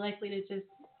I'm more likely to just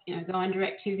go on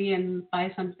DirecTV and buy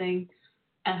something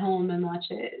at home and watch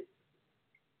it.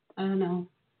 I don't know.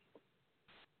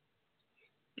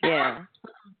 Yeah.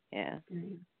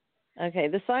 Okay,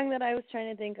 the song that I was trying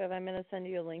to think of, I'm going to send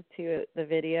you a link to the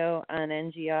video on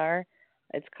NGR.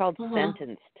 It's called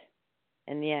Sentenced.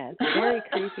 And yeah, it's very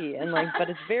creepy and but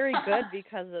it's very good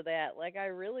because of that. I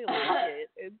really like it.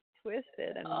 It's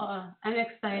twisted and I'm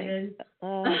excited.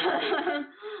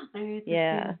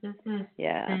 Yeah.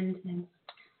 Sentence.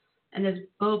 And there's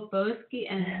Boboski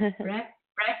and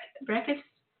Brakis.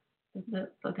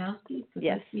 Bogowski?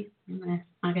 Yes.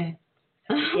 Okay.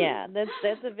 Yeah,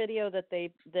 that's a video that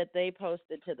they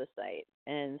posted to the site,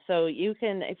 and so you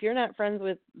can, if you're not friends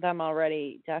with them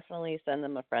already, definitely send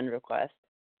them a friend request.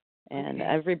 And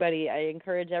I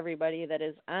encourage everybody that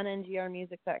is on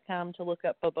ngrmusic.com to look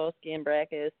up Boboski and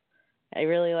Brakis. I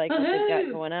really like what they've got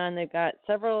going on. They've got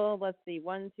several, 1,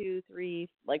 2, 3,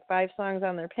 5 songs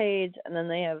on their page, and then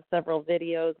they have several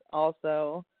videos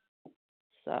also.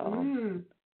 So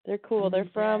they're cool. They're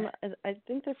from, I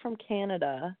think they're from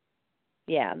Canada.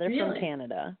 Yeah, they're from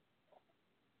Canada.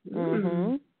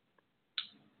 Okay.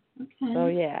 So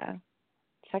yeah,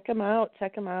 check them out.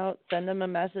 Send them a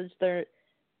message. They're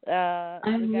the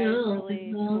guy's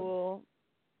really cool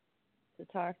to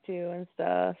talk to and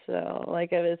stuff. So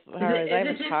as far as I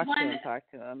haven't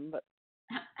talked to him, but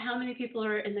how many people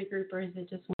are in the group, or is it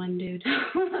just one dude?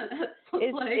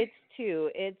 It's two.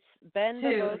 It's Ben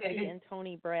Babowski and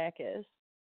Tony Brakis.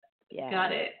 Yeah.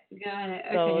 Got it.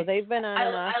 Okay. So they've been on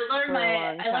and off for a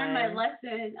long time.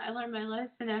 I learned my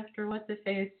lesson after What's the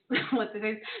Face,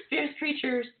 Fierce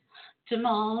Creatures,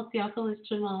 Jamal, Theophilus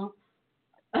Jamal.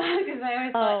 Because I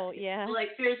always thought,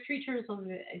 like, Fierce Creatures was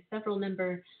a several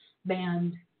member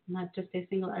band, not just a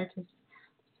single artist.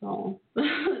 So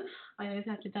I always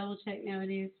have to double check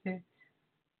nowadays.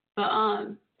 But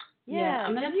I'm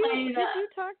gonna play Did you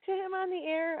talk to him on the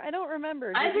air? I don't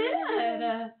remember. I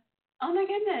did. Oh my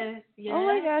goodness. Yeah. Oh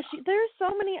my gosh, there's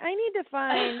so many. I need to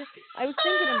find. I was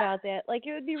thinking about that. Like,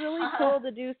 it would be really cool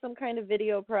to do some kind of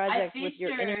video project with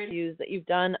your interviews that you've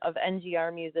done of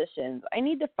NGR musicians. I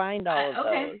need to find all of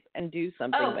those and do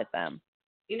something with them.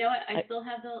 You know what? I still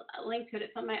have the link to it.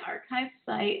 It's on my archive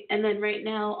site. And then right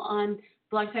now on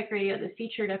Blog Talk Radio, the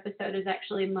featured episode is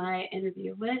actually my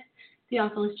interview with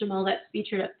Theophilus Jamal. That's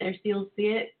featured up there, so you'll see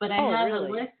it. But I have a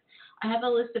list. I have a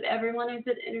list of everyone I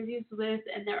did interviews with,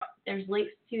 and there's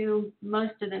links to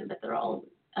most of them, but they're all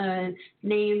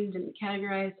named and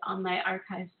categorized on my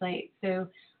archive site. So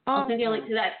I'll send you a link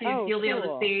to that too, so you'll be able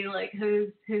to see like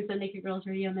who's a Naked Girls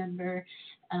Radio member,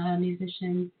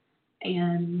 musician,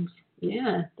 and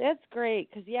yeah. That's great,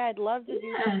 because I'd love to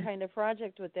do some kind of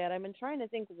project with that. I've been trying to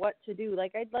think what to do.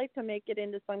 Like, I'd like to make it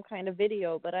into some kind of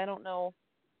video, but I don't know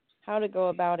how to go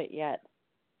about it yet.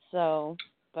 So.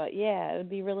 But yeah, it would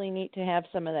be really neat to have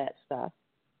some of that stuff.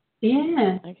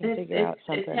 Yeah, I can figure out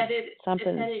something. It's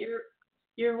headed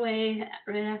your way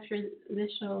right after the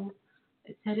show.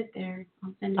 It's headed there.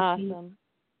 I'll send it to you.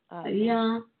 Awesome.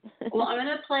 Yeah. Well, I'm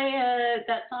gonna play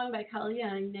that song by Kyle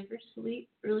Young, "Never Sleep,"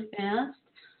 really fast,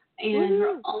 and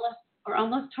we're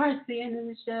almost towards the end of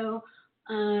the show.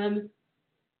 And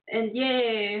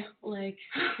yay, like,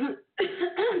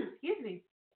 excuse me.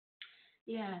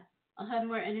 Yeah. I'll have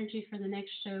more energy for the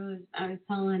next show. I was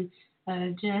telling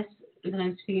Jess that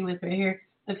I'm speaking with right here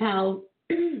of how,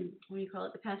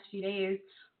 the past few days,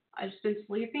 I've just been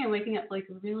sleeping and waking up like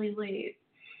really late.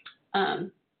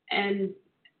 And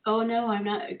oh no, I'm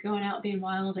not going out being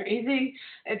wild or anything.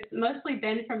 It's mostly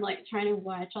been from like trying to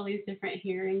watch all these different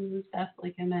hearings and stuff.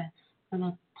 Like I'm a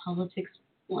politics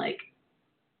like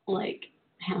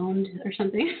hound or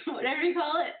something, whatever you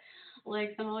call it.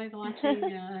 Like, I'm always watching,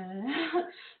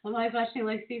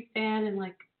 like, C-SPAN and,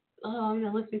 like, I'm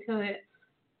going to listen to it.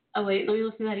 Oh, wait, let me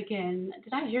listen to that again.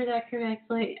 Did I hear that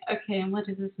correctly? Okay, and what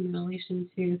is this in relation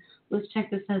to? Let's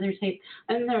check this other tape.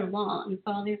 And they're long,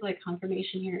 so all these, like,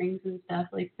 confirmation hearings and stuff,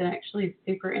 like, that actually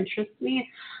super interest me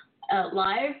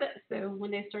live. So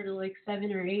when they started, like,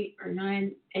 7 or 8 or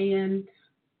 9 a.m.,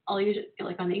 I'll usually,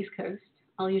 like, on the East Coast,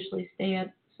 I'll usually stay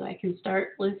up so I can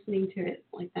start listening to it.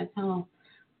 Like, that's how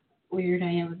weird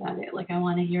I am about it. Like, I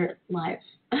want to hear it live.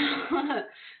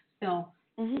 So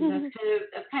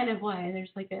that's kind of why there's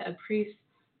like a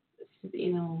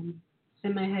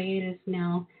semi-hiatus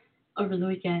now over the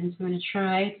weekend. So I'm going to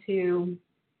try to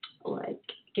like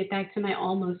get back to my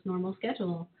almost normal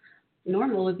schedule.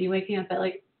 Normal would be waking up at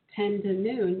like 10 to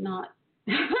noon, not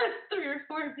 3 or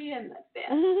 4 p.m. That's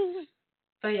bad.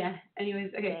 But yeah,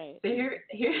 anyways, okay. Right. So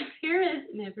here is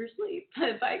 "Never Sleep"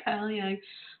 by Kyle Young,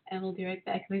 and we'll be right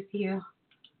back with you.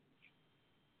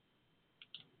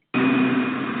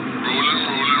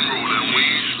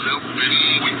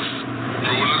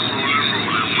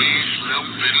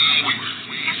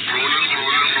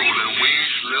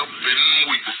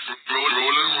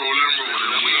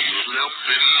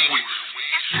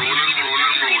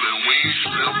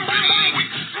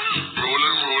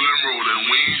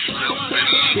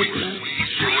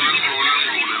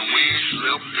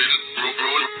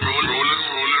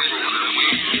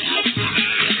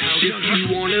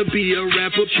 Be a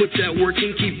rapper, put that work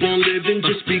and keep on living.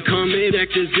 Just become it,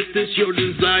 act as if this your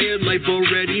desired life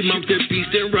already. Mount that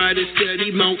beast and ride it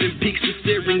steady. Mountain peaks of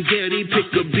Serengeti.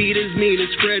 Pick a beat as mean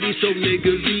as Freddy. So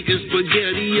niggas eating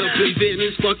spaghetti. Up in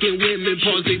Venice, fucking women.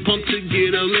 Pause they pump to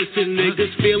get a listen.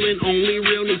 Niggas feeling only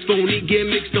realness. Phony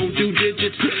gimmicks, don't do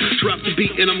digits. Drop the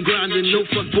beat and I'm grinding. No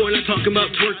fuck boy, not talking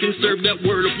about twerking. Serve that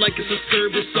word up like it's a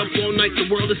service. Up all night,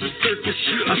 the world is a circus.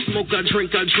 I smoke, I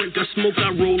drink, I smoke,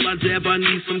 I roll, I dab, I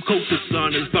need some coke. The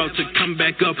sun is about to come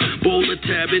back up. Bowl of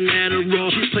tab and Adderall.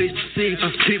 Place to see.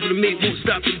 People to meet. Won't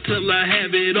stop until I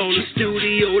have it all. The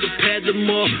studio to pad them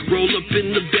all. Roll up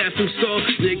in the bathroom stall.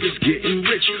 Niggas getting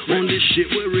rich on this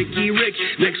shit with Ricky Rick.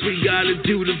 Next we gotta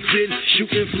do the vid.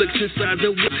 Shooting flicks inside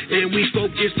the whip. And we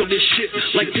focused on this shit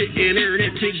like the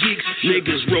internet to geeks.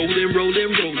 Niggas rolling.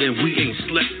 We ain't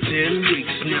slept 10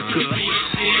 weeks, nigga.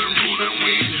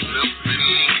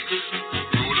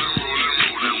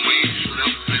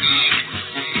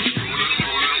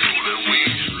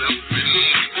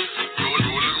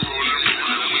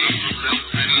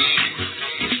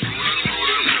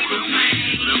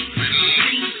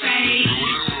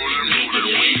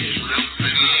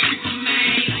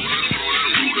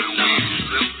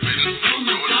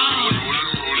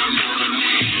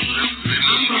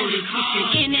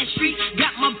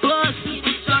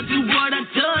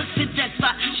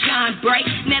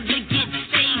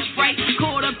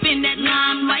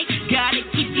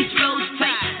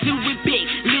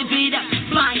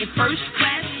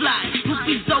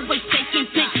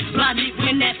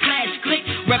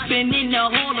 in the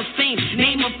Hall of Fame.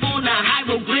 Name up on the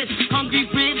hieroglyphs. Hungry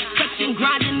ribs, touching,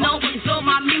 grinding, always on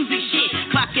my music shit.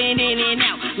 Clocking in and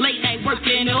out, late night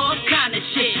working, all kind of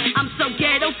shit. I'm so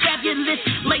ghetto fabulous,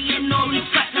 laying all these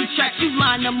platinum tracks. You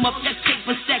line them up, that's tape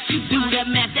for sex. You do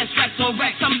that math, that's racks on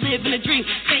racks. I'm living a dream,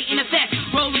 stating the facts,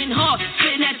 rolling hard,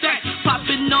 spitting that track,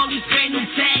 popping all these brand new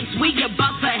tags. We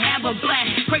about to have a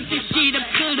blast, crank this shit up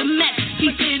to the max.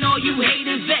 Keeping all you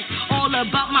haters vexed, all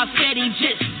about my fatty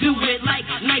jets. Do it like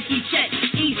Nike check,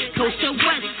 East Coast to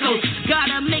West Coast.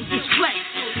 Gotta make this flex,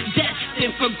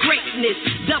 destined for greatness,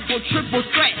 double, triple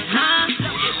threat, huh?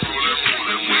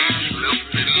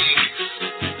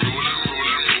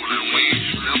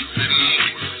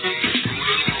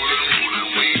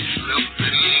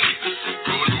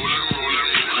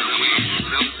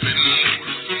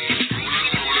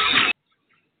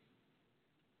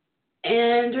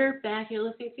 And we're back. You're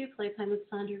listening to Playtime with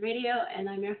Sandra Radio, and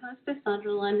I'm your hostess,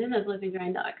 Sandra London of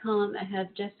LiveAndGrind.com. I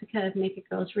have Jessica of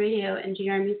NakedGirlsRadio and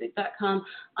grmusic.com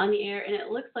on the air, and it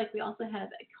looks like we also have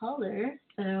a caller.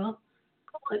 So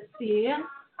let's see.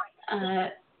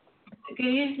 Good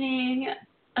evening.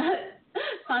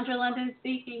 Sandra London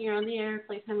speaking. You're on the air,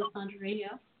 Playtime with Sandra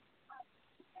Radio.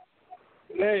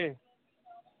 Hey.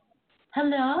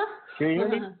 Hello. Can you hear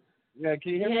me? Yeah,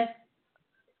 can you hear me? Yes.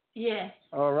 Yes.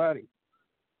 All righty.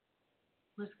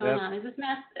 What's going on? Is this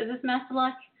Master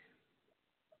Lock?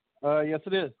 Yes,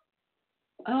 it is.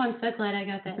 Oh, I'm so glad I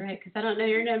got that right because I don't know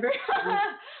your number.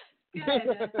 Good.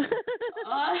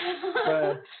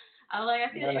 I'm like,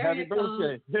 I feel your happy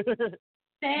birthday.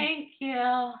 Thank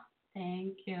you.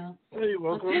 Thank you. Hey, you're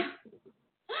welcome.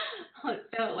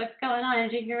 So, what's going on?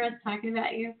 Did you hear us talking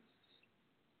about you?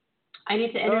 I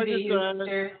need to interview you,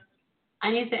 sir. I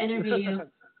need to interview you.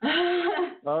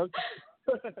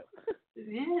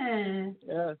 Yeah.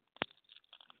 Yeah.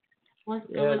 What's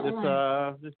going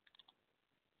on? Just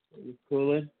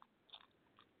cooling.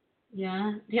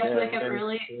 Yeah. Do you have to wake up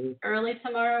early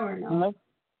tomorrow or no? No?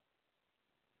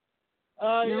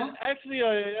 No? Actually,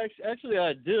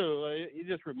 I do. You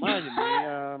just reminded me.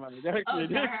 Oh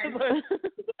darn!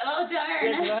 Oh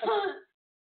darn!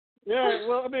 Yeah.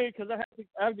 Well, I mean, because I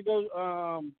have to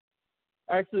go.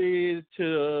 Actually,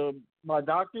 to my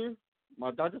doctor's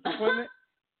appointment.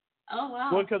 Oh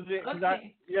wow! Well,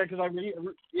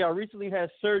 I recently had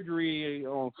surgery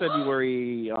on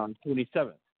February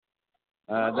 27th.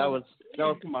 That was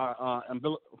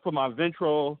for my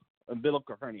ventral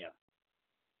umbilical hernia.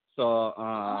 So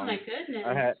oh my goodness!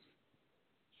 I had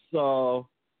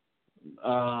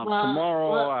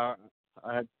tomorrow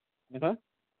I had.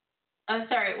 I'm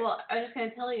sorry. Well, I was just going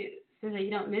to tell you so that you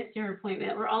don't miss your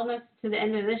appointment. We're almost to the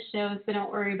end of this show, so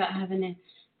don't worry about having to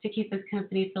keep us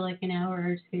company for like an hour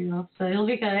or two. So you'll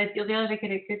be good. You'll be able to get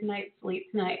a good night's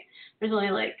sleep tonight. There's only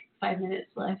like 5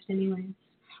 minutes left anyways.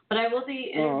 But I will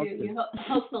be interviewing you,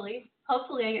 hopefully.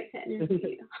 Hopefully I get to interview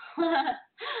you.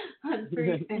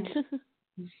 Pretty soon.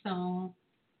 So,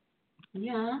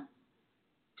 yeah.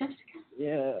 Jessica?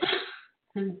 Yeah.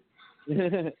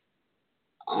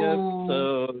 Oh.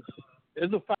 So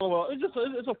it's a follow-up.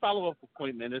 It's a follow-up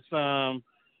appointment. It's to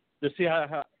see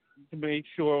how to make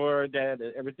sure that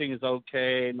everything is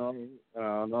okay, no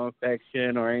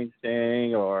infection or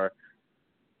anything, or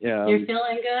You're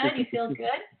feeling good. You feel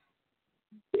good?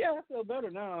 Yeah, I feel better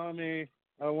now. I mean,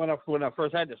 when I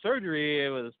first had the surgery, it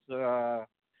was a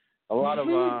lot of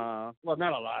well,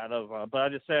 not a lot of, but I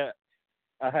just said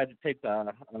I had to take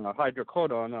the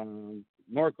hydrocodone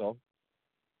Norco,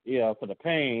 for the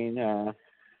pain. No.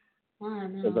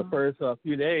 So the first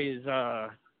few days,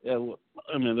 it was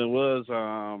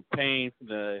pain from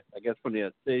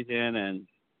the incision and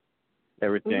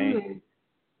everything. Mm.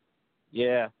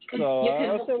 Yeah. You could walk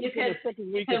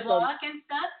and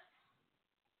stuff?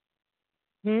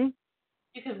 You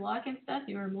could walk and stuff?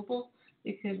 You were mobile?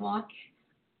 You could walk?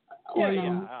 Or no?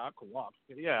 Yeah, I could walk.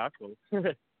 Yeah, I could.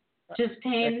 Just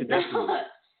pain?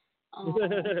 Oh.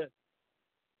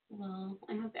 Well,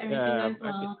 I hope everything goes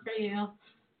well for you.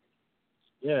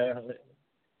 Yeah.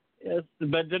 Yes,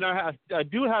 but then I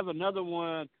do have another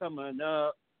one coming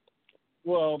up.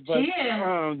 Well, but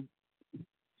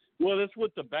it's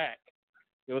with the back,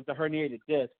 with the herniated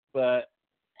disc. But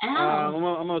I'm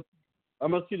gonna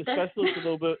see the specialist a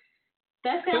little bit.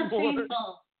 That sounds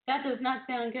painful. That does not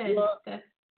sound good. Well, that's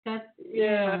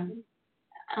yeah.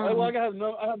 Well, I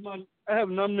have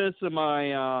numbness in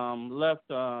my left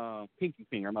pinky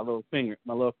finger, my little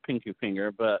pinky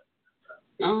finger. But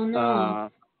oh no.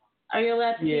 Are you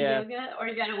allowed to do yoga, or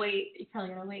you gotta wait? You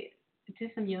probably gotta wait. Do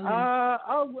some yoga.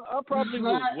 I'll probably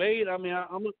wait. I mean,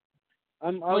 I'm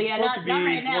not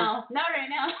right now. Not right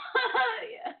now.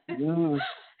 Yeah. It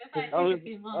might take a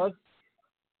few months.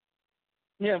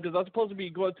 Yeah, because I was supposed to be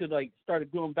going to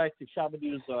started going back to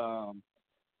Shabadu's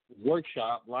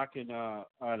workshop, locking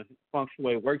feng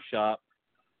shui workshop.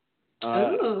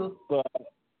 But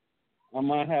I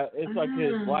might have. It's like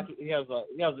his lock. He has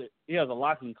a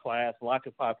locking class,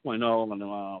 locking 5.0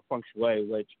 on feng shui,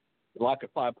 which locking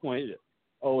 5.0 is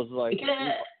like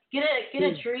get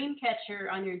a dream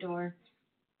catcher on your door.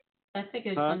 That's a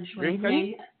good feng shui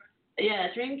thing.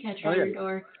 Yeah, a dream catcher on your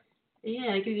door.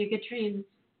 Yeah, it gives you good dreams.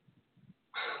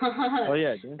 Oh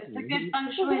yeah, it's a good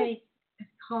feng shui. It's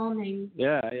calming.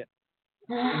 Yeah.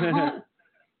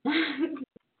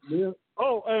 Yeah.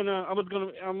 Oh, and I'm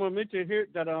gonna mention here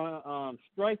that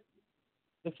Strike.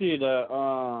 Let's see,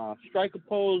 the Strike a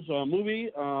Pose movie,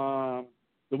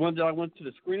 the one that I went to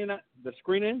the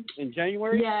screening in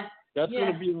January. Yeah. That's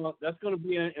gonna be on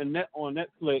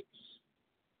Netflix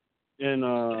in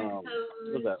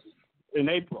what's that? In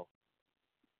April.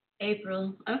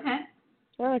 April. Okay.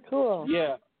 Oh, cool.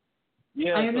 Yeah.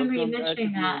 Yeah. I remember you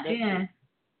mentioning that. Yeah.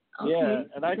 Okay. Yeah,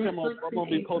 and actually I'm gonna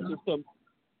be posting some.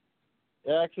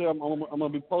 Actually, I'm gonna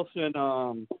be posting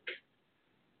some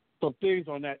things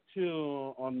on that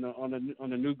too on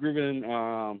the New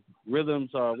Groovin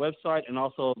Rhythms website, and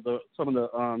also some of the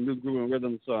New Groovin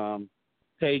Rhythms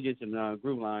pages and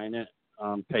Groove Line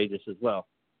pages as well.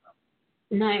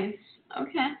 Nice.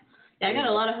 Okay. Yeah, I got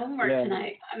a lot of homework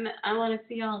tonight. I want to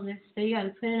see all this, so you got to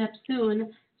put it up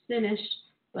soon, finished.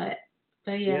 But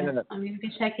yeah, I'm gonna be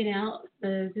checking out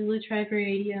the Zulu Tribe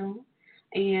Radio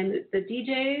and the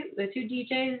two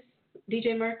DJs,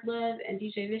 DJ Mark Love and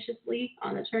DJ Viciously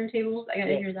on the turntables. I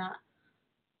gotta hear that.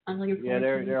 I'm looking forward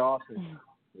to it. They're awesome.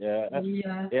 Yeah, I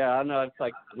know. It's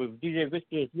like with DJ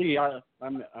Viciously, I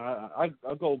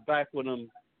go back when I'm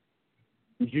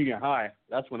in junior high.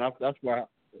 That's where I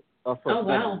first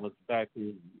met him, was back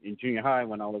in junior high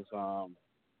when I was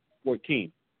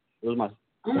 14. It was my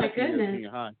goodness. Junior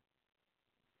high.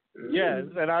 Yeah,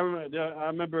 and I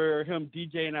remember him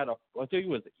DJing at I think it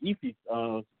was Efi's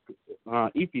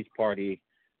party.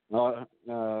 A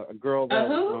girl that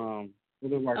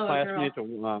one of our classmates.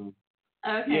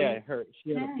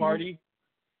 She had a party,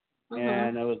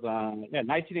 and it was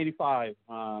 1985.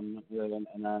 And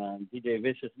DJ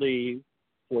Viciously,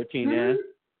 14 in.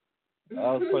 That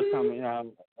was the first time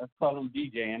I saw him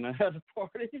DJing at a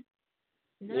party.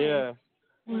 Nice. Yeah.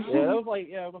 Yeah, it was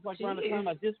like around the time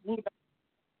I just moved out.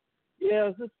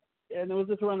 Yeah, it was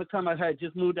just around the time I had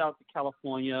just moved out to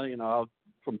California,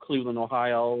 from Cleveland,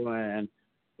 Ohio, and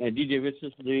DJ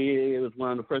Viciously, it was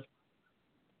one of the first.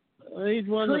 He's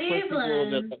one of the first people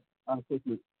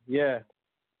that. Yeah.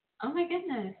 Oh my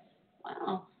goodness!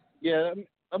 Wow. Yeah,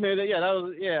 I mean, that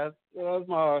was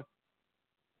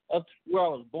that's where I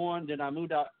was born. Then I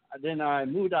moved out. Then I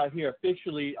moved out here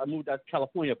officially. I moved out to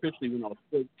California officially when I was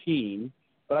 13.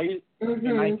 But in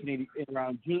 1980,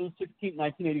 around June 16,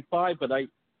 1985.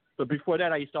 But before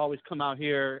that, I used to always come out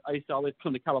here. I used to always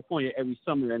come to California every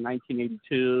summer in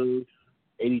 1982,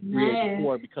 83,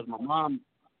 84, because my mom,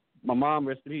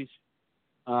 rest in peace,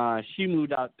 she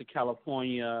moved out to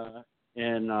California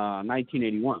in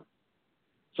 1981.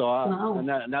 So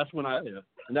that's when I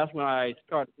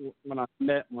started, when I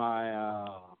met my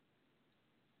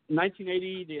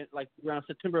 1980, like around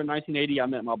September of 1980, I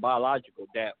met my biological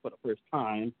dad for the first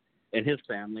time and his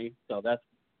family. So I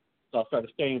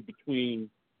started staying between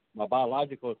my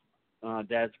biological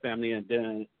dad's family, and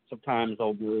then sometimes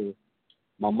over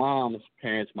my mom's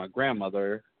parents, my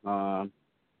grandmother. Oh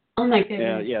my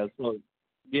goodness. So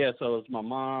it was my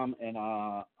mom and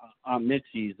Aunt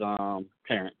Mitzi's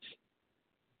parents.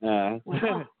 Wow.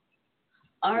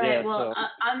 All right.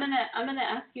 I'm gonna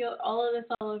ask you all of this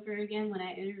all over again when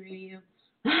I interview you.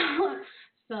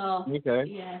 So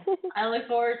yeah, I look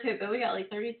forward to it. But we got like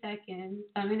 30 seconds.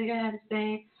 I'm gonna go ahead and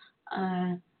say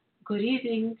good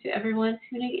evening to everyone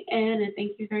tuning in, and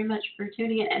thank you very much for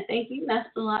tuning in, and thank you,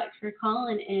 Master Lock, for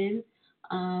calling in.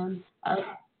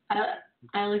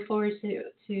 I look forward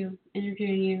to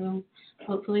interviewing you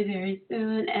hopefully very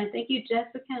soon, and thank you,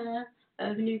 Jessica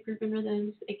of New Groovin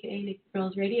Rhythms, aka Naked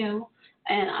Girls Radio.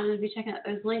 And I'm going to be checking out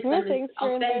those links. Thanks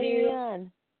for inviting me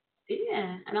on.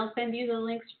 Yeah, and I'll send you the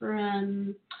links for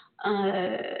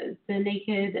the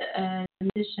Naked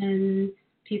musician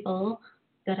people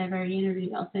that I've already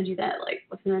interviewed. I'll send you that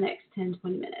within the next 10,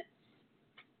 20 minutes.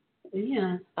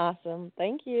 Yeah. Awesome.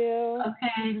 Thank you.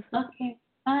 Okay.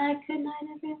 Bye. Good night,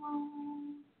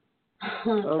 everyone.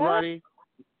 Alrighty.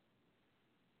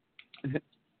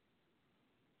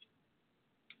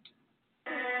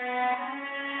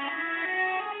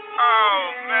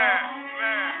 Oh, man.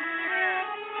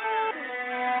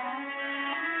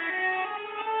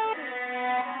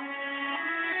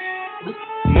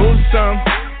 Move some.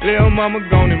 Lil' mama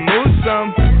gonna move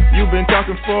some. You been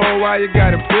talking for a while, you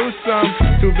gotta prove some.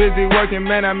 Too busy working,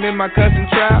 man, I'm in my cousin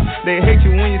trial. They hate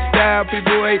you when you style,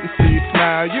 people hate to see you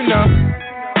smile, you know.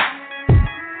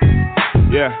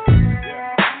 Yeah.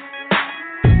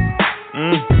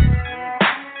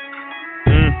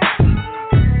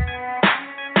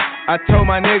 I told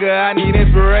my nigga I need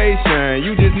inspiration.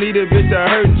 You just need a bitch to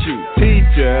hurt you.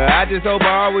 Teacher, I just hope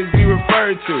I always be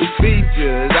referred to.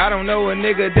 Features, I don't know a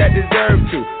nigga that deserve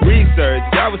to. Research,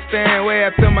 I was staying way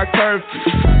after my curfew.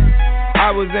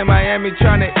 I was in Miami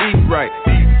trying to eat right.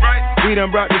 We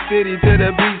done brought the city to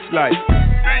the beach like.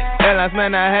 Airlines,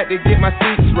 man, I had to get my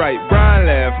seats right. Brian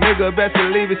left, nigga best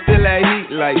believe it's still that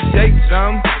heat like. Shake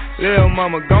some, lil'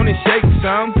 mama gonna shake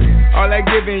some. All that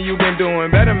giving you been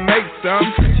doing, better make some.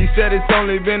 She said it's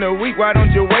only been a week, why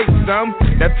don't you wait some?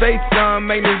 That face some,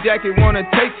 make me jacket wanna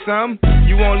take some.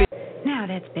 You only. Now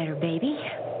that's better, baby.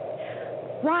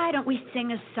 Why don't we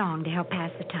sing a song to help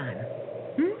pass the time?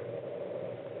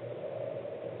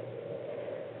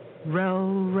 Row,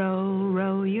 row,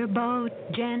 row your boat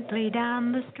gently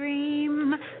down the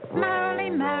stream.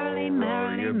 Merrily, merrily,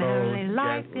 merrily, merrily,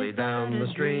 life is down the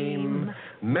stream.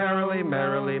 Merrily,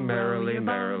 merrily, merrily,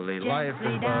 merrily, life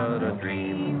is but a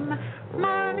dream.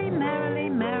 Merrily, merrily,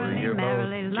 merrily,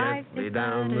 merrily, life is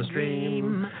down the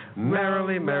stream.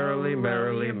 Merrily, merrily,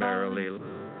 merrily, merrily,